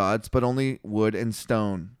 but only wood and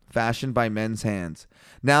stone, fashioned by men's hands.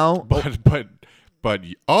 Now, But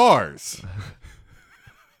ours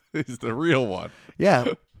is the real one. yeah.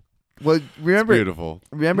 Well, remember, It's beautiful.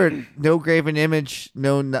 Remember, no graven image,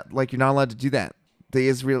 you're not allowed to do that.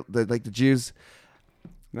 The Jews.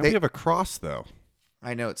 Now we have a cross though.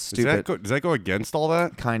 I know it's Does stupid. does that go against all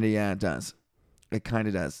that? Kind of, yeah, it does. It kind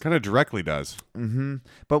of does. Kind of directly does. Mm-hmm.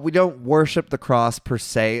 But we don't worship the cross per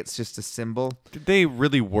se. It's just a symbol. Did they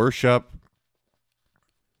really worship?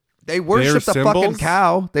 They worship the fucking symbols?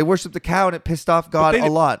 cow. They worship the cow, and it pissed off God a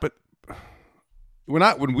lot. But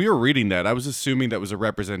when we were reading that, I was assuming that was a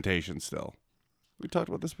representation still. We talked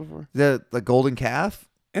about this before. The golden calf,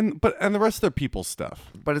 And the rest of their people's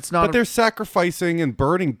stuff. but it's not. But they're sacrificing and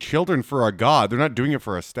burning children for a god. They're not doing it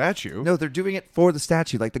for a statue. No, they're doing it for the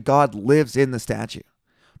statue. Like the God lives in the statue.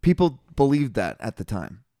 People believed that at the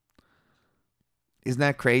time. Isn't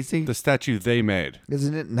that crazy? The statue they made.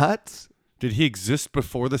 Isn't it nuts? Did he exist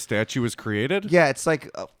before the statue was created? Yeah, it's like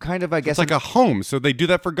kind of, I guess, It's like a home, so they do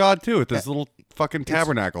that for God too with this little fucking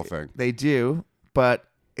tabernacle thing. they do, but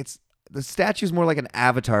the statue's more like an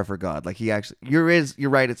avatar for God. Like he actually, you're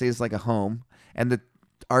right. It is like a home, and the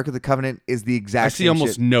Ark of the Covenant is the exact. I see same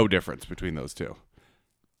almost shit. no difference between those two.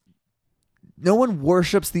 No one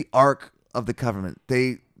worships the Ark of the Covenant.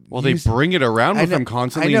 They bring it around with know- them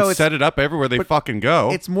constantly I know and it's- set it up everywhere they fucking go.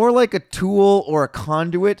 It's more like a tool or a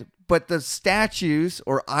conduit, but the statues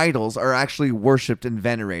or idols are actually worshipped and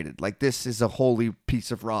venerated. Like this is a holy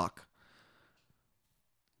piece of rock.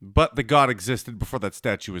 But the god existed before that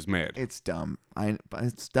statue was made. It's dumb.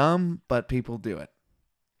 It's dumb, but people do it.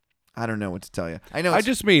 I don't know what to tell you. I know. I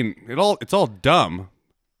just mean it's all dumb.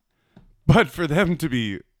 But for them to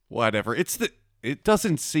be whatever, it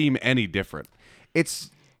doesn't seem any different. it's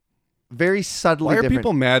very subtly Why are different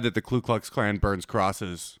people mad that the Ku Klux Klan burns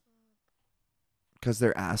crosses? because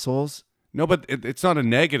they're assholes. No, but it's not a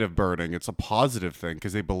negative burning. It's a positive thing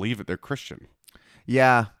because they believe that they're Christian.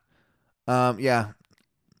 Yeah. Yeah.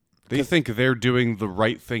 They think they're doing the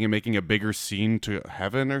right thing and making a bigger scene to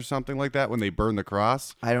heaven or something like that when they burn the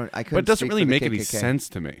cross. I couldn't. But it doesn't speak really for the make any KKK. sense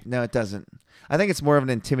to me. No, it doesn't. I think it's more of an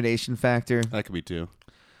intimidation factor. That could be too.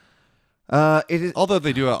 It is. Although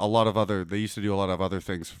they do a lot of other, they used to do a lot of other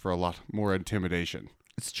things for a lot more intimidation.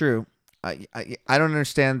 It's true. I don't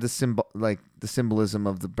understand the symbolism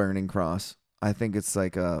of the burning cross. I think it's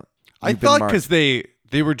like I thought because they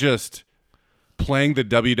were just playing the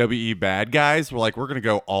WWE bad guys. We're like, we're gonna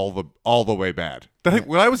go all the way bad.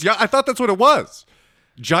 When I was young, I thought that's what it was.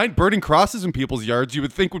 Giant burning crosses in people's yards, you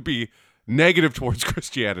would think would be negative towards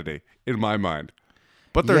Christianity in my mind,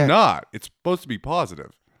 but they're not. It's supposed to be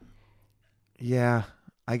positive. Yeah,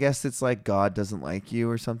 I guess it's like God doesn't like you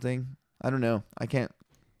or something. I don't know. I can't.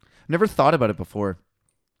 Never thought about it before.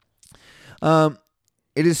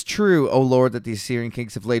 It is true, O Lord, that the Assyrian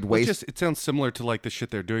kings have laid waste. It sounds similar to like the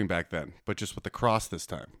shit they're doing back then, but just with the cross this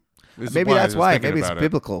time. Maybe that's why. Maybe it's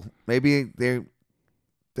biblical. Maybe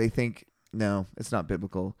they think, no, it's not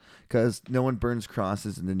biblical, because no one burns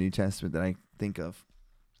crosses in the New Testament that I think of.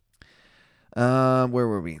 Where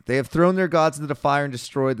were we? They have thrown their gods into the fire and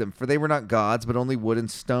destroyed them, for they were not gods, but only wood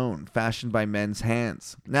and stone, fashioned by men's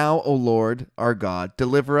hands. Now, O Lord, our God,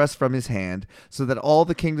 deliver us from his hand, so that all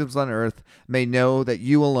the kingdoms on earth may know that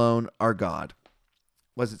you alone are God.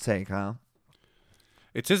 What does it say, Kyle?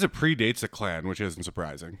 It says it predates the clan, which isn't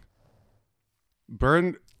surprising.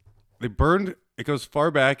 They burned, it goes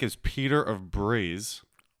far back as Peter of Braise.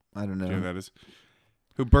 I don't know. Do you know who that is?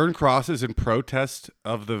 Who burned crosses in protest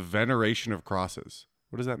of the veneration of crosses.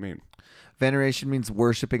 What does that mean? Veneration means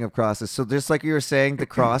worshiping of crosses. So just like you were saying, the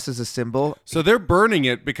cross is a symbol. So they're burning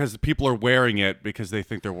it because the people are wearing it because they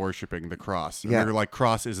think they're worshiping the cross. And they're like,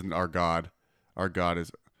 cross isn't our God. Our God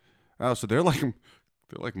is... Oh, so they're like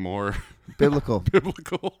more... Biblical.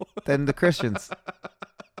 biblical. Than the Christians.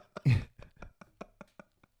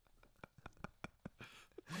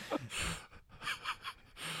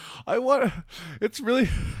 It's really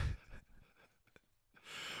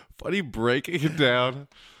funny breaking it down.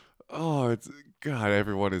 Oh, God,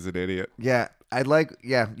 everyone is an idiot. Yeah,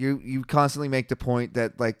 you constantly make the point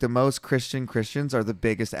that like the most Christians are the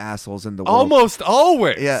biggest assholes in the world. Almost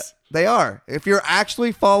always. Yeah, they are. If you're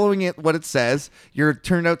actually following what it says, you're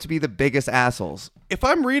turned out to be the biggest assholes. If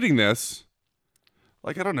I'm reading this,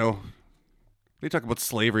 like, I don't know. They talk about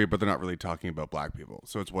slavery, but they're not really talking about black people.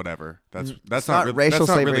 So it's whatever. That's not really, racial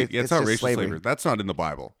slavery. Really, it's not racial slavery. That's not in the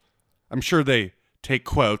Bible. I'm sure they take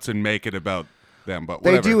quotes and make it about them, but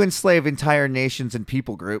whatever. They do enslave entire nations and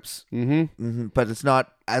people groups. Mm-hmm. But it's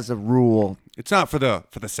not as a rule. It's not for the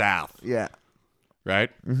South. Yeah. Right?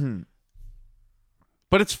 Mm-hmm.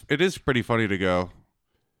 But it is pretty funny to go,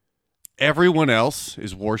 everyone else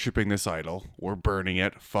is worshiping this idol. We're burning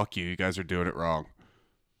it. Fuck you. You guys are doing it wrong.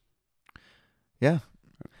 Yeah.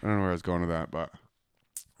 I don't know where I was going with that, but...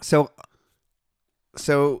 So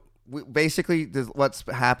basically, what's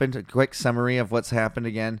happened, a quick summary of what's happened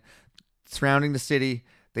again. Surrounding the city,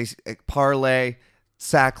 they parlay,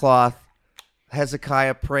 sackcloth,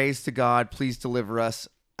 Hezekiah prays to God, please deliver us.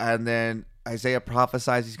 And then Isaiah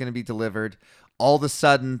prophesies he's going to be delivered. All of a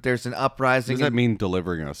sudden, there's an uprising. What does that mean,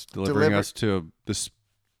 delivering us? Delivering us to this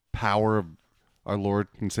power of our Lord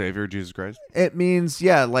and Savior, Jesus Christ? It means,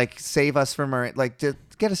 like, save us from our, like,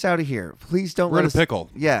 get us out of here. Please don't We're let in us. a pickle.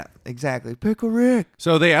 Yeah, exactly. Pickle Rick.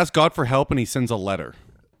 So they ask God for help, and he sends a letter.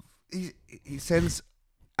 He sends,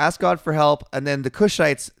 ask God for help, and then the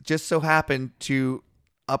Cushites just so happen to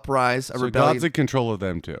uprise a rebellion. God's in control of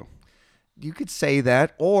them, too. You could say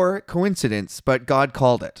that, or coincidence, but God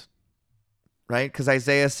called it. Right? Because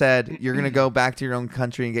Isaiah said, you're going to go back to your own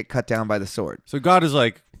country and get cut down by the sword. So God is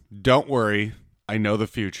like, don't worry. I know the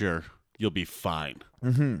future. You'll be fine.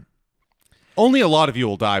 Mm-hmm. Only a lot of you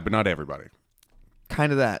will die, but not everybody.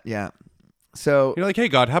 Kind of that, yeah. So you're like, hey,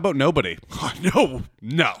 God, how about nobody? No.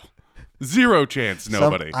 Zero chance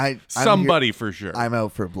nobody. Somebody for sure. I'm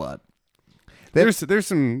out for blood. There's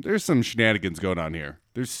some shenanigans going on here.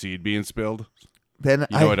 There's seed being spilled. Then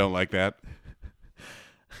I don't like that.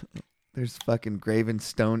 There's fucking graven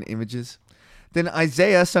stone images. Then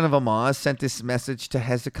Isaiah, son of Amoz, sent this message to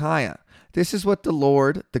Hezekiah. This is what the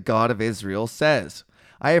Lord, the God of Israel, says.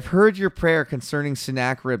 I have heard your prayer concerning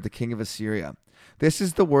Sennacherib, the king of Assyria. This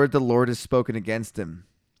is the word the Lord has spoken against him.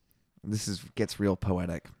 Gets real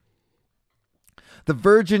poetic. The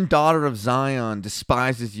virgin daughter of Zion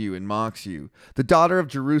despises you and mocks you. The daughter of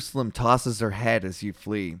Jerusalem tosses her head as you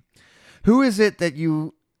flee. Who is it that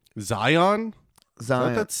you... Zion? Is that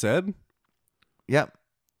what that said? Yep.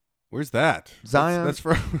 Where's that? Zion. That's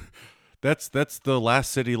from... That's the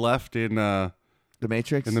last city left in The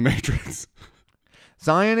Matrix. In the Matrix.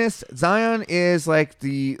 Zion is like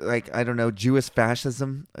I don't know, Jewish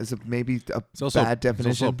fascism is maybe a bad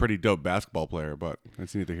definition. He's also a pretty dope basketball player, but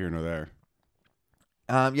that's neither here nor there.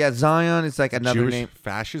 Yeah, Zion is like another Jewish name.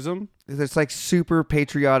 fascism? There's like super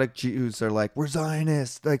patriotic Jews are like, we're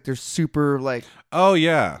Zionists. Like they're super like, Oh,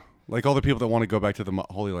 yeah. Like all the people that want to go back to the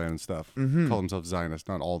Holy Land and stuff call themselves Zionists.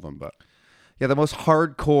 Not all of them, but yeah, the most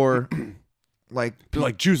hardcore, like, they're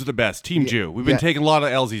like Jews are the best. Team Jew. We've been taking a lot of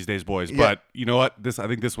L's these days, boys. But you know what? I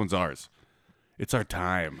think this one's ours. It's our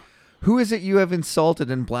time. who is it you have insulted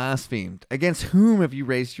and blasphemed? Against whom have you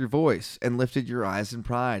raised your voice and lifted your eyes in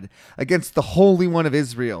pride? Against the Holy One of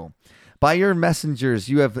Israel. By your messengers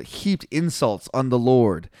you have heaped insults on the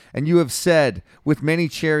Lord, and you have said, with many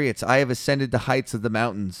chariots I have ascended the heights of the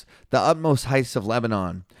mountains, the utmost heights of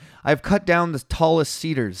Lebanon. I have cut down the tallest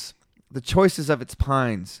cedars, the choicest of its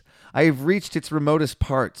pines. I have reached its remotest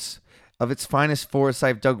parts. Of its finest forests I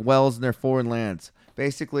have dug wells in their foreign lands.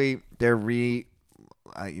 Basically, they're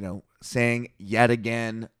saying yet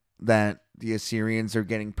again that the Assyrians are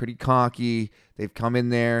getting pretty cocky. They've come in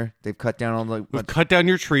there. They've cut down all the... We've cut down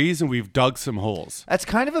your trees and we've dug some holes. That's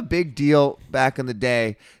kind of a big deal back in the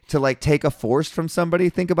day to like take a forest from somebody.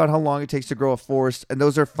 Think about how long it takes to grow a forest, and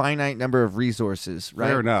those are finite number of resources, right?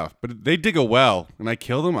 Fair enough. But if they dig a well and I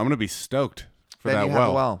kill them, I'm going to be stoked for Then that you well. have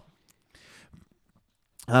a well.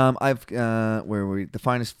 Where were we? The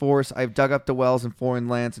finest forest. I've dug up the wells in foreign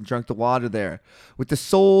lands and drunk the water there. With the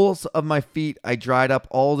soles of my feet, I dried up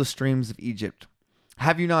all the streams of Egypt.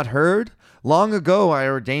 Have you not heard? Long ago I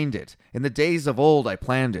ordained it. In the days of old I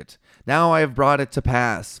planned it. Now I have brought it to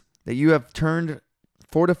pass, that you have turned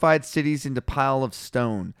fortified cities into pile of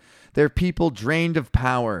stone. Their people drained of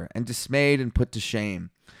power and dismayed and put to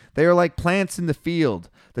shame. They are like plants in the field,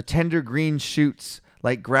 the tender green shoots,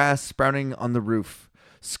 like grass sprouting on the roof,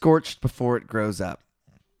 scorched before it grows up.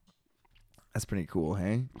 That's pretty cool,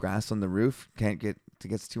 hey? Grass on the roof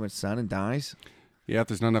gets too much sun and dies. Yeah, if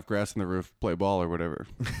there's not enough grass on the roof, play ball or whatever.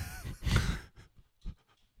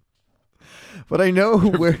 But I know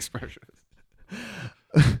where expression.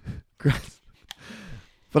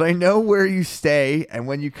 But I know where you stay and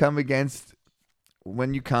when you come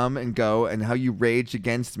and go and how you rage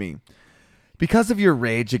against me. Because of your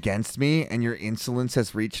rage against me and your insolence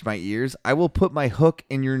has reached my ears, I will put my hook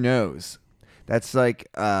in your nose. That's like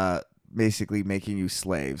basically making you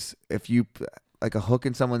slaves. If you like a hook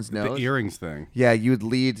in someone's nose. The earrings thing. Yeah, you would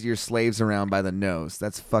lead your slaves around by the nose.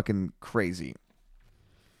 That's fucking crazy.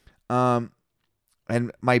 And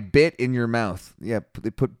my bit in your mouth. Yeah,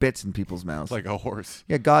 they put bits in people's mouths. Like a horse.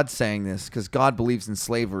 Yeah, God's saying this because God believes in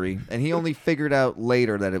slavery, and he only figured out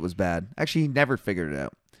later that it was bad. Actually, he never figured it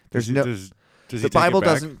out. There's Does he the take Bible it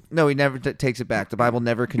back? doesn't. No, he never takes it back. The Bible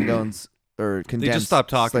never condones or condemns. They just stopped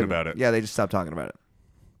talking slavery. about it. Yeah, they just stopped talking about it.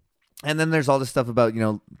 And then there's all this stuff about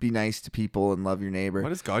be nice to people and love your neighbor. Why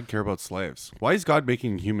does God care about slaves? Why is God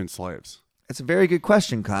making human slaves? It's a very good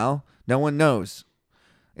question, Kyle. No one knows.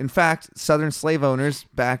 In fact, Southern slave owners,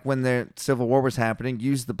 back when the Civil War was happening,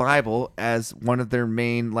 used the Bible as one of their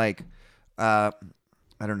main, I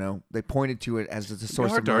don't know, they pointed to it as the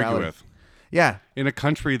source Hard of to morality. argue with. Yeah. In a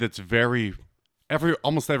country that's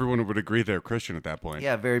almost everyone would agree they're Christian at that point.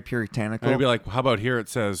 Yeah, very puritanical. And I'd be like, how about here it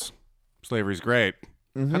says slavery's great.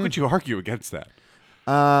 Mm-hmm. How could you argue against that?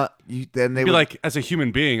 Then they Be would like, as a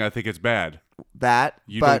human being, I think it's bad. that.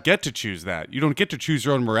 You but, don't get to choose that. You don't get to choose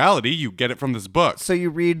your own morality. You get it from this book. So you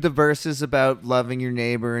read the verses about loving your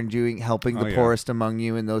neighbor and helping the poorest among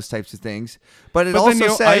you and those types of things. But it also then,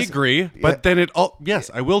 says I agree. But then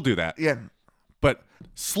yes, I will do that. Yeah. But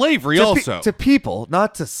slavery To also. to people,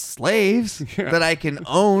 not to slaves that I can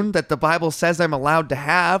own, that the Bible says I'm allowed to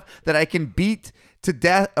have, that I can beat to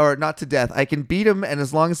death, or not to death. I can beat him, and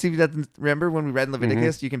as long as he doesn't, remember when we read in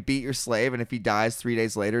Leviticus, you can beat your slave, and if he dies 3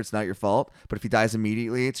 days later, it's not your fault. But if he dies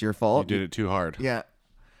immediately, it's your fault. You did it too hard. Yeah.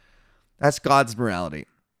 That's God's morality,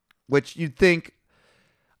 which you'd think.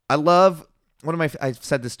 I love I've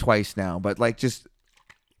said this twice now, but just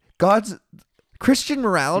God's Christian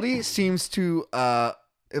morality seems to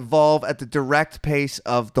evolve at the direct pace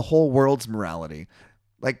of the whole world's morality.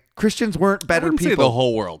 Like Christians weren't better I wouldn't people. say the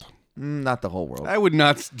whole world. Not the whole world. I would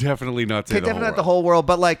definitely not say Okay, the whole definitely not world. the whole world,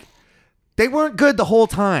 but they weren't good the whole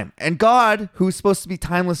time. And God, who's supposed to be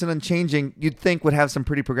timeless and unchanging, you'd think would have some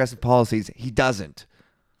pretty progressive policies. He doesn't.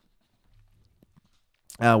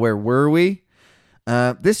 Where were we?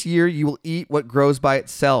 This year you will eat what grows by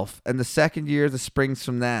itself, and the second year the springs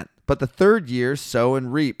from that. But the third year sow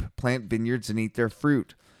and reap, plant vineyards and eat their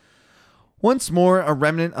fruit. Once more a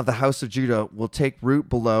remnant of the house of Judah will take root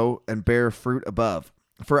below and bear fruit above.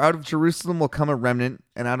 For out of Jerusalem will come a remnant,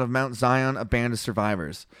 and out of Mount Zion a band of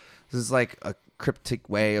survivors. This is like a cryptic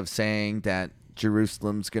way of saying that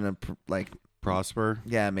Jerusalem's going to prosper.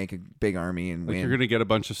 make a big army and win. You're going to get a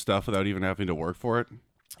bunch of stuff without even having to work for it.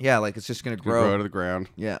 Yeah, like it's just going to Grow grow. out of the ground.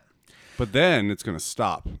 Yeah. But then it's going to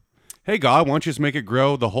stop. Hey, God, why don't you just make it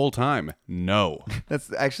grow the whole time? No.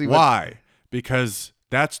 That's actually Why? Because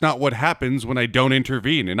that's not what happens when I don't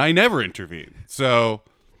intervene, and I never intervene. So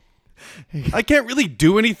I can't really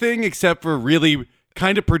do anything except for really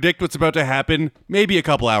kind of predict what's about to happen maybe a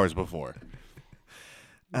couple hours before.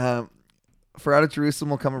 For out of Jerusalem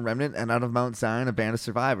will come a remnant, and out of Mount Zion a band of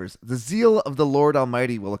survivors. The zeal of the Lord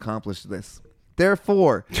Almighty will accomplish this.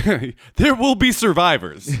 Therefore, There will be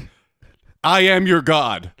survivors. I am your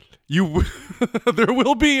God. There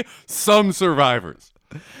will be some survivors.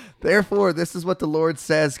 therefore, this is what the Lord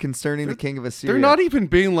says concerning the king of Assyria. They're not even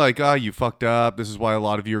being like, you fucked up. This is why a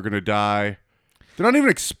lot of you are going to die. They're not even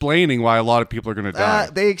explaining why a lot of people are going to die.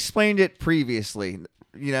 They explained it previously.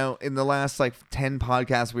 You know, in the last 10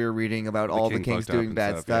 podcasts we were reading about all the kings fucked up doing and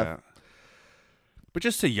bad stuff. yeah. But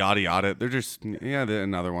just to yada yada, they're just,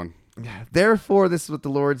 another one. Therefore, this is what the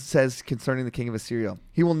Lord says concerning the king of Assyria.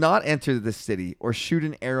 He will not enter this city or shoot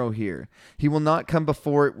an arrow here. He will not come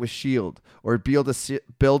before it with shield or build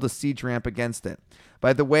a siege ramp against it.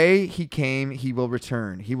 By the way he came, he will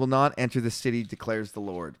return. He will not enter the city, declares the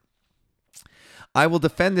Lord. I will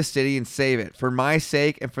defend the city and save it for my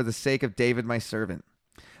sake and for the sake of David, my servant.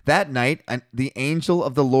 That night, the angel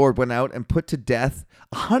of the Lord went out and put to death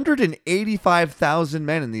 185,000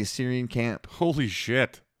 men in the Assyrian camp. Holy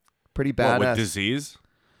shit. Pretty What, with badass. disease?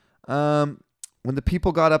 When the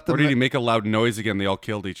people got up the Or did he make a loud noise again? They all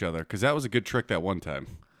killed each other. Because that was a good trick that one time.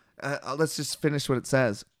 let's just finish what it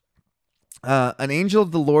says. An angel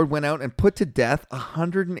of the Lord went out and put to death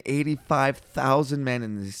 185,000 men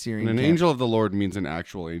in the Assyrian And an camp. angel of the Lord means an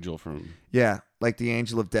actual angel from Yeah, like the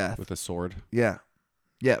angel of death. with a sword. Yeah.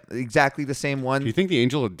 Yeah, exactly the same one. Do you think the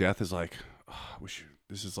angel of death is like, I wish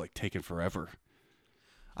this is like taking forever?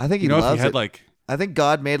 I think he If loves he had it. like, I think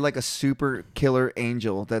God made like a super killer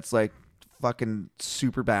angel that's like fucking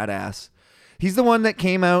super badass. He's the one that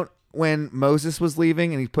came out when Moses was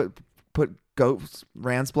leaving and he put goat's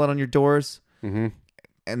ram's blood on your doors and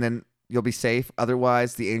then you'll be safe.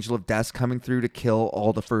 Otherwise, the angel of death's coming through to kill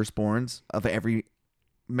all the firstborns of every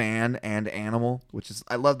man and animal, which is,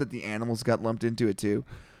 I love that the animals got lumped into it too.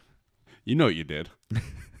 you know what you did.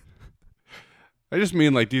 I just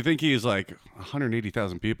mean, like, do you think he's like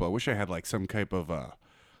 180,000 people? I wish I had like some type of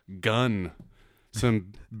gun,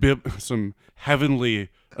 some heavenly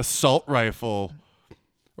assault rifle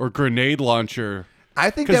or grenade launcher. I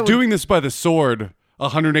think Because that doing this by the sword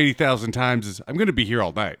 180,000 times is, I'm going to be here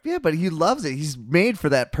all night. yeah, but he loves it. He's made for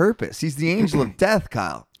that purpose. He's the angel of death,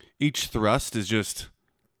 Kyle. Each thrust is just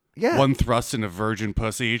Yeah. one thrust in a virgin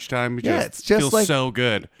pussy each time. It Yeah, it's just feels like- so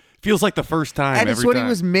good. Feels like the first time And every it's what time. he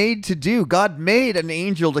was made to do. God made an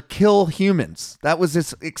angel to kill humans. That was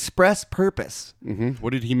his express purpose.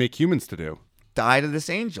 What did he make humans to do? Die to this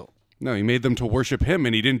angel. No, he made them to worship him,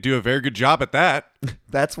 and he didn't do a very good job at that.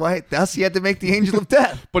 Thus he had to make the angel of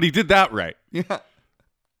death. But he did that right. Yeah.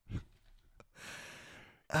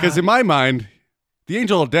 Because in my mind, the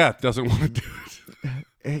angel of death doesn't want to do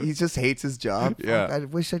it. He just hates his job. Yeah. Fuck, I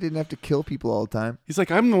wish I didn't have to kill people all the time. He's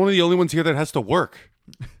like, I'm one of the only ones here that has to work.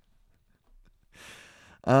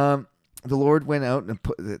 The Lord went out and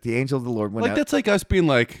the angel of the Lord went Like, out. that's like us being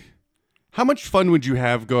like, how much fun would you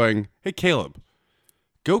have going, hey, Caleb,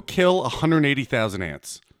 go kill 180,000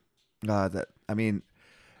 ants.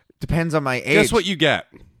 Depends on my age. Guess what you get?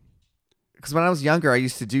 Because when I was younger, I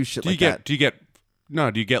used to do shit Do you get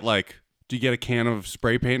a can of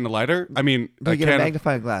spray paint and a lighter? I mean, that. You get a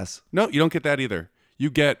magnifying glass. No, you don't get that either. You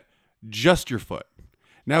get just your foot.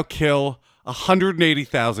 Now kill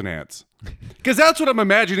 180,000 ants. Because that's what I'm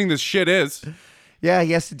imagining this shit is. Yeah,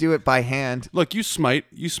 he has to do it by hand. Look, you smite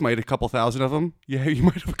a couple thousand of them. Yeah, you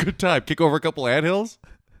might have a good time. Kick over a couple anthills.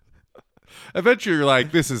 Eventually, you're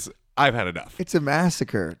like, I've had enough. It's a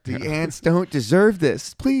massacre. The ants don't deserve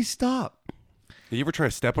this. Please stop. You ever try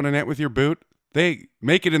to step on an ant with your boot? They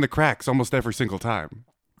make it in the cracks almost every single time.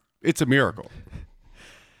 It's a miracle.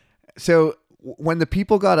 So when the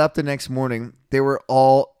people got up the next morning, there were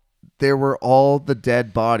all the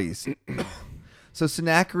dead bodies. So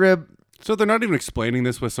Sennacherib, So they're not even explaining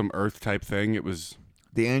this with some earth type thing. It was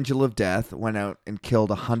the angel of death, went out and killed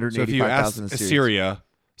so if you 185,000 asked Assyrians. Assyria,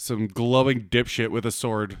 some glowing dipshit with a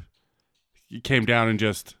sword, he came down and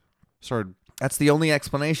just started. That's the only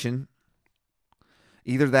explanation.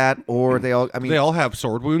 Either that or they all. I mean, They all have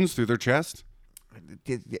sword wounds through their chest. very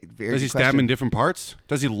Does he good stab them question. in different parts?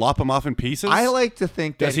 Does he lop them off in pieces? I like to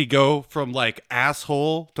think that Does he go from like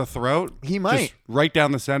asshole to throat? He might. Just right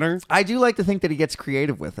down the center. I do like to think that he gets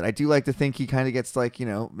creative with it. I do like to think he kind of gets like,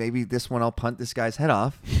 maybe this one I'll punt this guy's head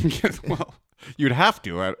off. Well, you'd have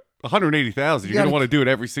to. 180,000. You're going to want to do it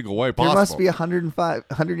every single way possible. There must be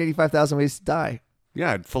 185,000 ways to die.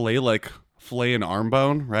 Yeah, I'd fillet an arm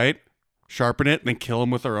bone, right? Sharpen it and then kill them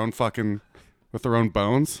with their own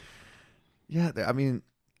bones. Yeah, I mean,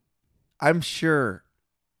 I'm sure.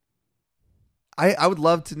 I would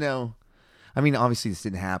love to know. I mean, obviously this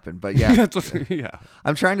didn't happen, but yeah. Yeah.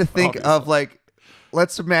 I'm trying to think Obviously. of like,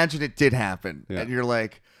 let's imagine it did happen. Yeah. And you're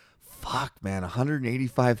like, fuck, man,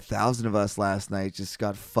 185,000 of us last night just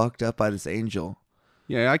got fucked up by this angel.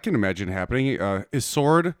 Yeah, I can imagine it happening. His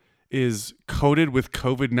sword is coated with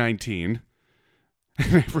COVID-19 in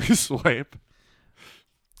every swipe.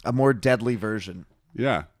 A more deadly version.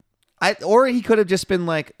 Yeah. Or he could have just been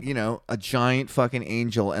like, a giant fucking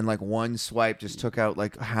angel and like one swipe just took out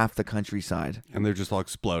like half the countryside. And they're just all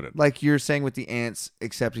exploded. Like you're saying with the ants,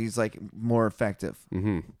 except he's like more effective.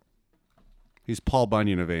 Mm-hmm. He's Paul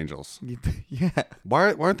Bunyan of angels. Yeah.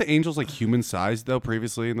 Why aren't the angels like human sized though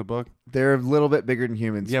previously in the book? They're a little bit bigger than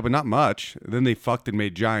humans. Yeah, but not much. Then they fucked and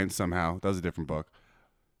made giants somehow. That was a different book.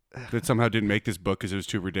 That somehow didn't make this book because it was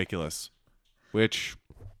too ridiculous. Which,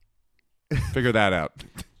 figure that out.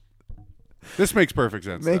 This makes perfect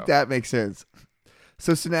sense. That make sense.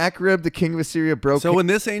 So Sennacherib, the king of Assyria, broke. So when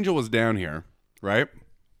this angel was down here, right?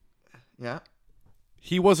 Yeah.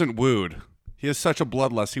 He wasn't wooed. He has such a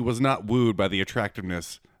bloodlust. He was not wooed by the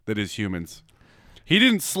attractiveness that is humans. He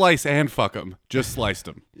didn't slice and fuck him. Just sliced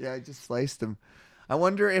him. Yeah, I just sliced him. I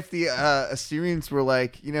wonder if the Assyrians were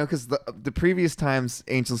like, because the previous times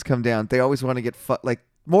angels come down, they always want to get like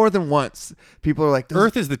more than once. People are like,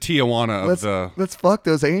 Earth is the Tijuana of the. Let's fuck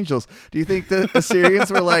those angels. Do you think the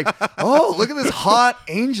Assyrians were like, oh, look at this hot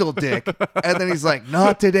angel dick? And then he's like,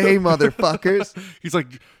 not today, motherfuckers. He's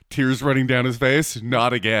like, tears running down his face.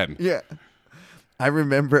 Not again. Yeah. I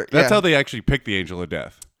remember. That's how they actually picked the angel of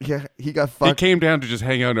death. Yeah, he got He fucked came down to just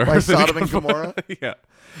hang out on by Earth. Sodom and Gomorrah. Yeah.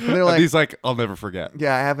 And they're like, he's like, I'll never forget.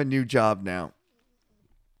 yeah, I have a new job now.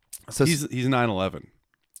 So He's 9/11.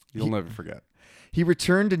 You'll never forget. he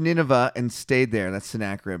returned to Nineveh and stayed there. That's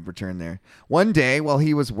Sennacherib returned there. One day, while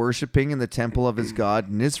he was worshiping in the temple of his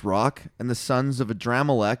god Nisroch, and the sons of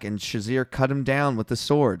Adramelech and Shazir cut him down with the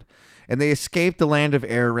sword, and they escaped the land of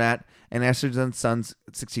Ararat, and Esarhaddon's sons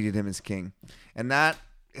succeeded him as king. And that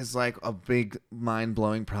is like a big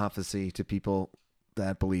mind-blowing prophecy to people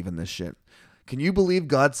that believe in this shit. Can you believe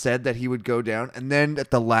God said that he would go down, and then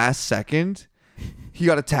at the last second, he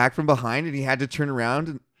got attacked from behind, and he had to turn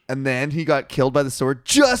around, and then he got killed by the sword,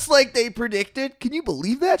 just like they predicted? Can you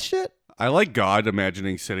believe that shit? I like God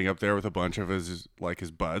imagining sitting up there with a bunch of his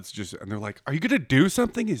buds, and they're like, "Are you gonna do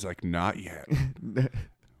something?" He's like, "Not yet.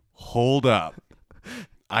 Hold up,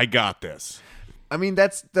 I got this." I mean,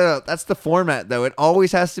 that's the format, though. It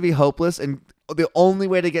always has to be hopeless, and the only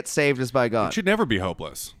way to get saved is by It God. should never be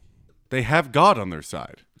hopeless. They have God on their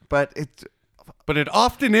side, But it, but it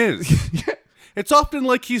often is. It's often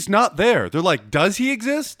like he's not there. They're like, "Does he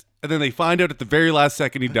exist?" And then they find out at the very last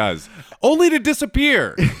second he does, only to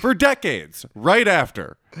disappear for decades right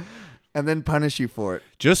after. and then punish you for it.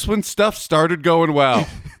 Just when stuff started going well.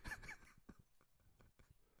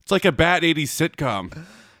 It's like a bad 80s sitcom.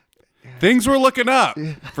 Things were looking up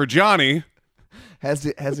for Johnny.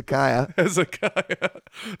 Hezekiah. Hezekiah.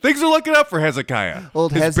 Things are looking up for Hezekiah.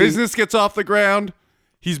 Old His Hezi. business gets off the ground.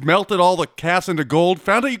 He's melted all the calves into gold,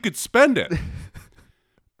 found out you could spend it.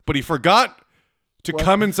 But he forgot to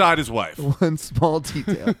come inside his wife. One small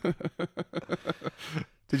detail.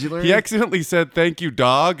 Did you learn? He accidentally said thank you,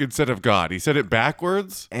 dog, instead of God. He said it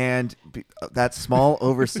backwards. And that small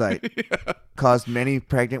oversight caused many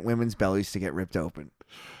pregnant women's bellies to get ripped open.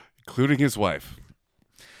 Including his wife.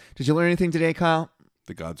 Did you learn anything today, Kyle?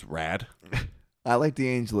 The god's rad. I like the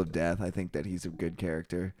Angel of Death. I think that he's a good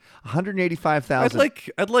character. 185,000.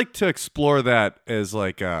 I'd like to explore that as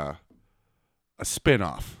like a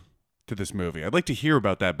spin-off to this movie. I'd like to hear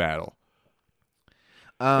about that battle.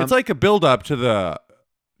 It's like a build-up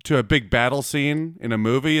to a big battle scene in a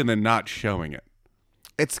movie and then not showing it.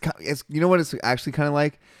 It's you know what it's actually kind of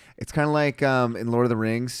like? It's kind of like in Lord of the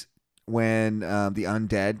Rings when the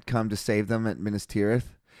undead come to save them at Minas Tirith.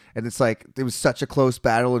 And it's like, it was such a close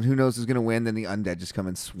battle, and who knows who's going to win. Then the undead just come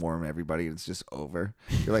and swarm everybody, and it's just over.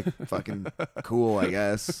 You're like, fucking cool, I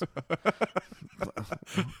guess.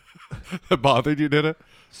 That bothered you, did it?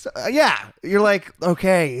 So, yeah. You're like,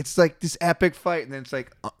 okay, it's like this epic fight, and then it's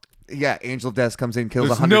like, yeah, Angel of Death comes in, kills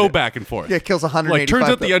There's 100. no back and forth. Yeah, kills 185. Like,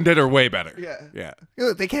 turns out the undead are way better. Yeah.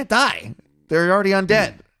 Yeah. They can't die. They're already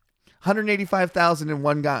undead. 185,000 in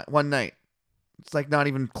one night. It's like not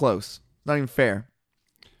even close. Not even fair.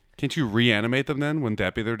 Can't you reanimate them then? Wouldn't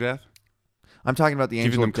that be their death? I'm talking about the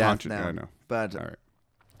Giving Angel them of Death conscious. now. I know. But All right.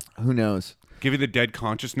 who knows? Giving the dead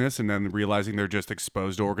consciousness and then realizing they're just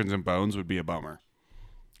exposed organs and bones would be a bummer.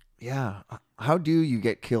 Yeah. How do you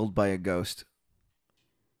get killed by a ghost?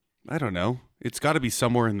 I don't know. It's got to be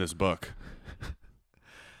somewhere in this book.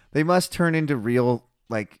 They must turn into real,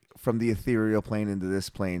 like, from the ethereal plane into this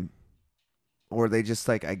plane. Or they just,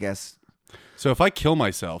 like, I guess, So if I kill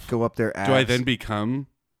myself, go up their ass. do I then become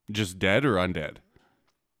just dead or undead?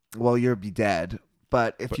 Well, you'll be dead.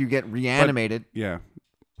 But if you get reanimated, Yeah.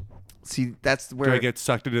 see, that's where... Do I get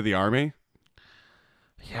sucked into the army?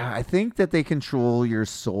 Yeah, I think that they control your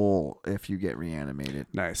soul if you get reanimated.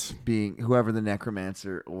 Nice. Being whoever the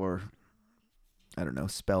necromancer or, I don't know,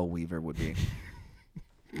 spell weaver would be.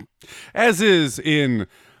 As is in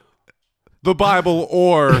the Bible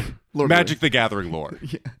or Lord Magic the Gathering lore.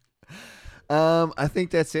 I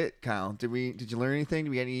think that's it, Kyle. Did you learn anything?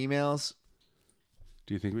 Did we get any emails?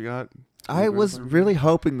 Do you think we got? I was really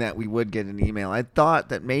hoping that we would get an email. I thought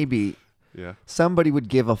that maybe Yeah. somebody would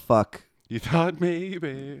give a fuck. You thought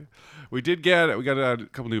maybe. We did get it. We got a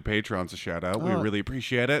couple new patrons to shout out. We Oh. really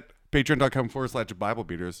appreciate it. Patreon.com/Bible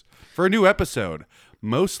Beaters for a new episode,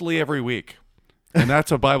 mostly every week. And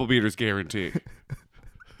that's a Bible Beaters guarantee.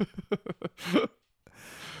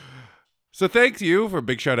 So thank you for a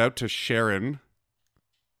big shout out to Sharon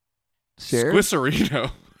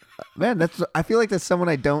Squisserino. Man, I feel like that's someone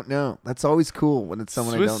I don't know. That's always cool when it's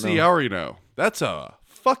someone I don't know. Swissiarino. That's a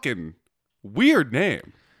fucking weird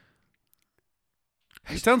name.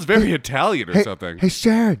 He sounds very Italian or something. Hey,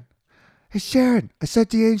 Sharon. Hey, Sharon. I sent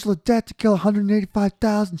the angel of death to kill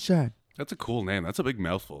 185,000, Sharon. That's a cool name. That's a big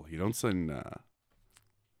mouthful. You don't send... I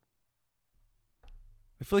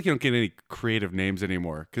feel like you don't get any creative names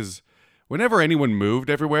anymore because whenever anyone moved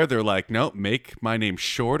everywhere, they're like, nope, make my name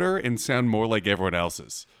shorter and sound more like everyone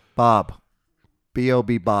else's. Bob.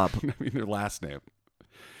 B-O-B Bob. I mean, their last name.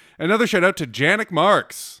 Another shout out to Janik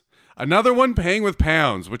Marks. Another one paying with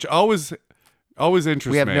pounds, which always interests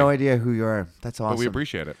me. We have no idea who you are. That's awesome. But we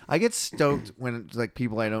appreciate it. I get stoked when like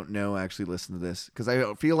people I don't know actually listen to this because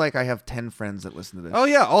I feel like I have 10 friends that listen to this. Oh,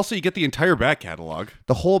 yeah. Also, you get the entire back catalog.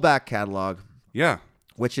 The whole back catalog, Yeah.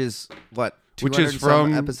 which is what? Which 200 is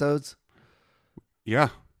from- some episodes. Yeah.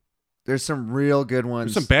 There's some real good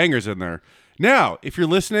ones. There's some bangers in there. Now, if you're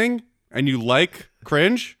listening and you like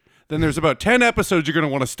cringe, then there's about 10 episodes you're going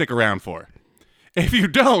to want to stick around for. If you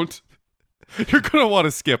don't, you're going to want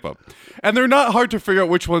to skip them. And they're not hard to figure out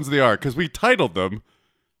which ones they are because we titled them,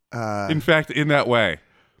 in fact, in that way.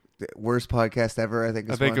 The worst podcast ever, I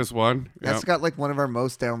think. I think it was one. That's got like one of our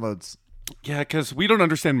most downloads. Yeah, because we don't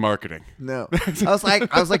understand marketing. No, I was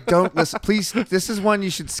like, don't listen, please. This is one you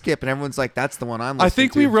should skip, and everyone's like, that's the one I'm listening I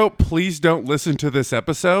think to. we wrote, please don't listen to this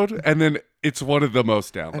episode, and then it's one of the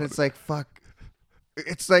most downloaded. and it's like, fuck.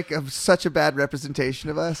 It's like such a bad representation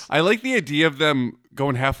of us. I like the idea of them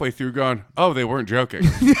going halfway through going, oh, they weren't joking.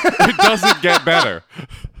 It doesn't get better.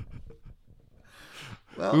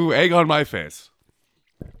 Well, Ooh, egg on my face.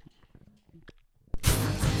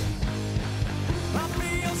 I'll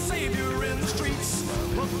be your savior in the streets.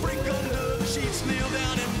 But break under the sheets, kneel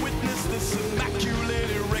down and witness this immaculate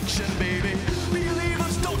erection, baby.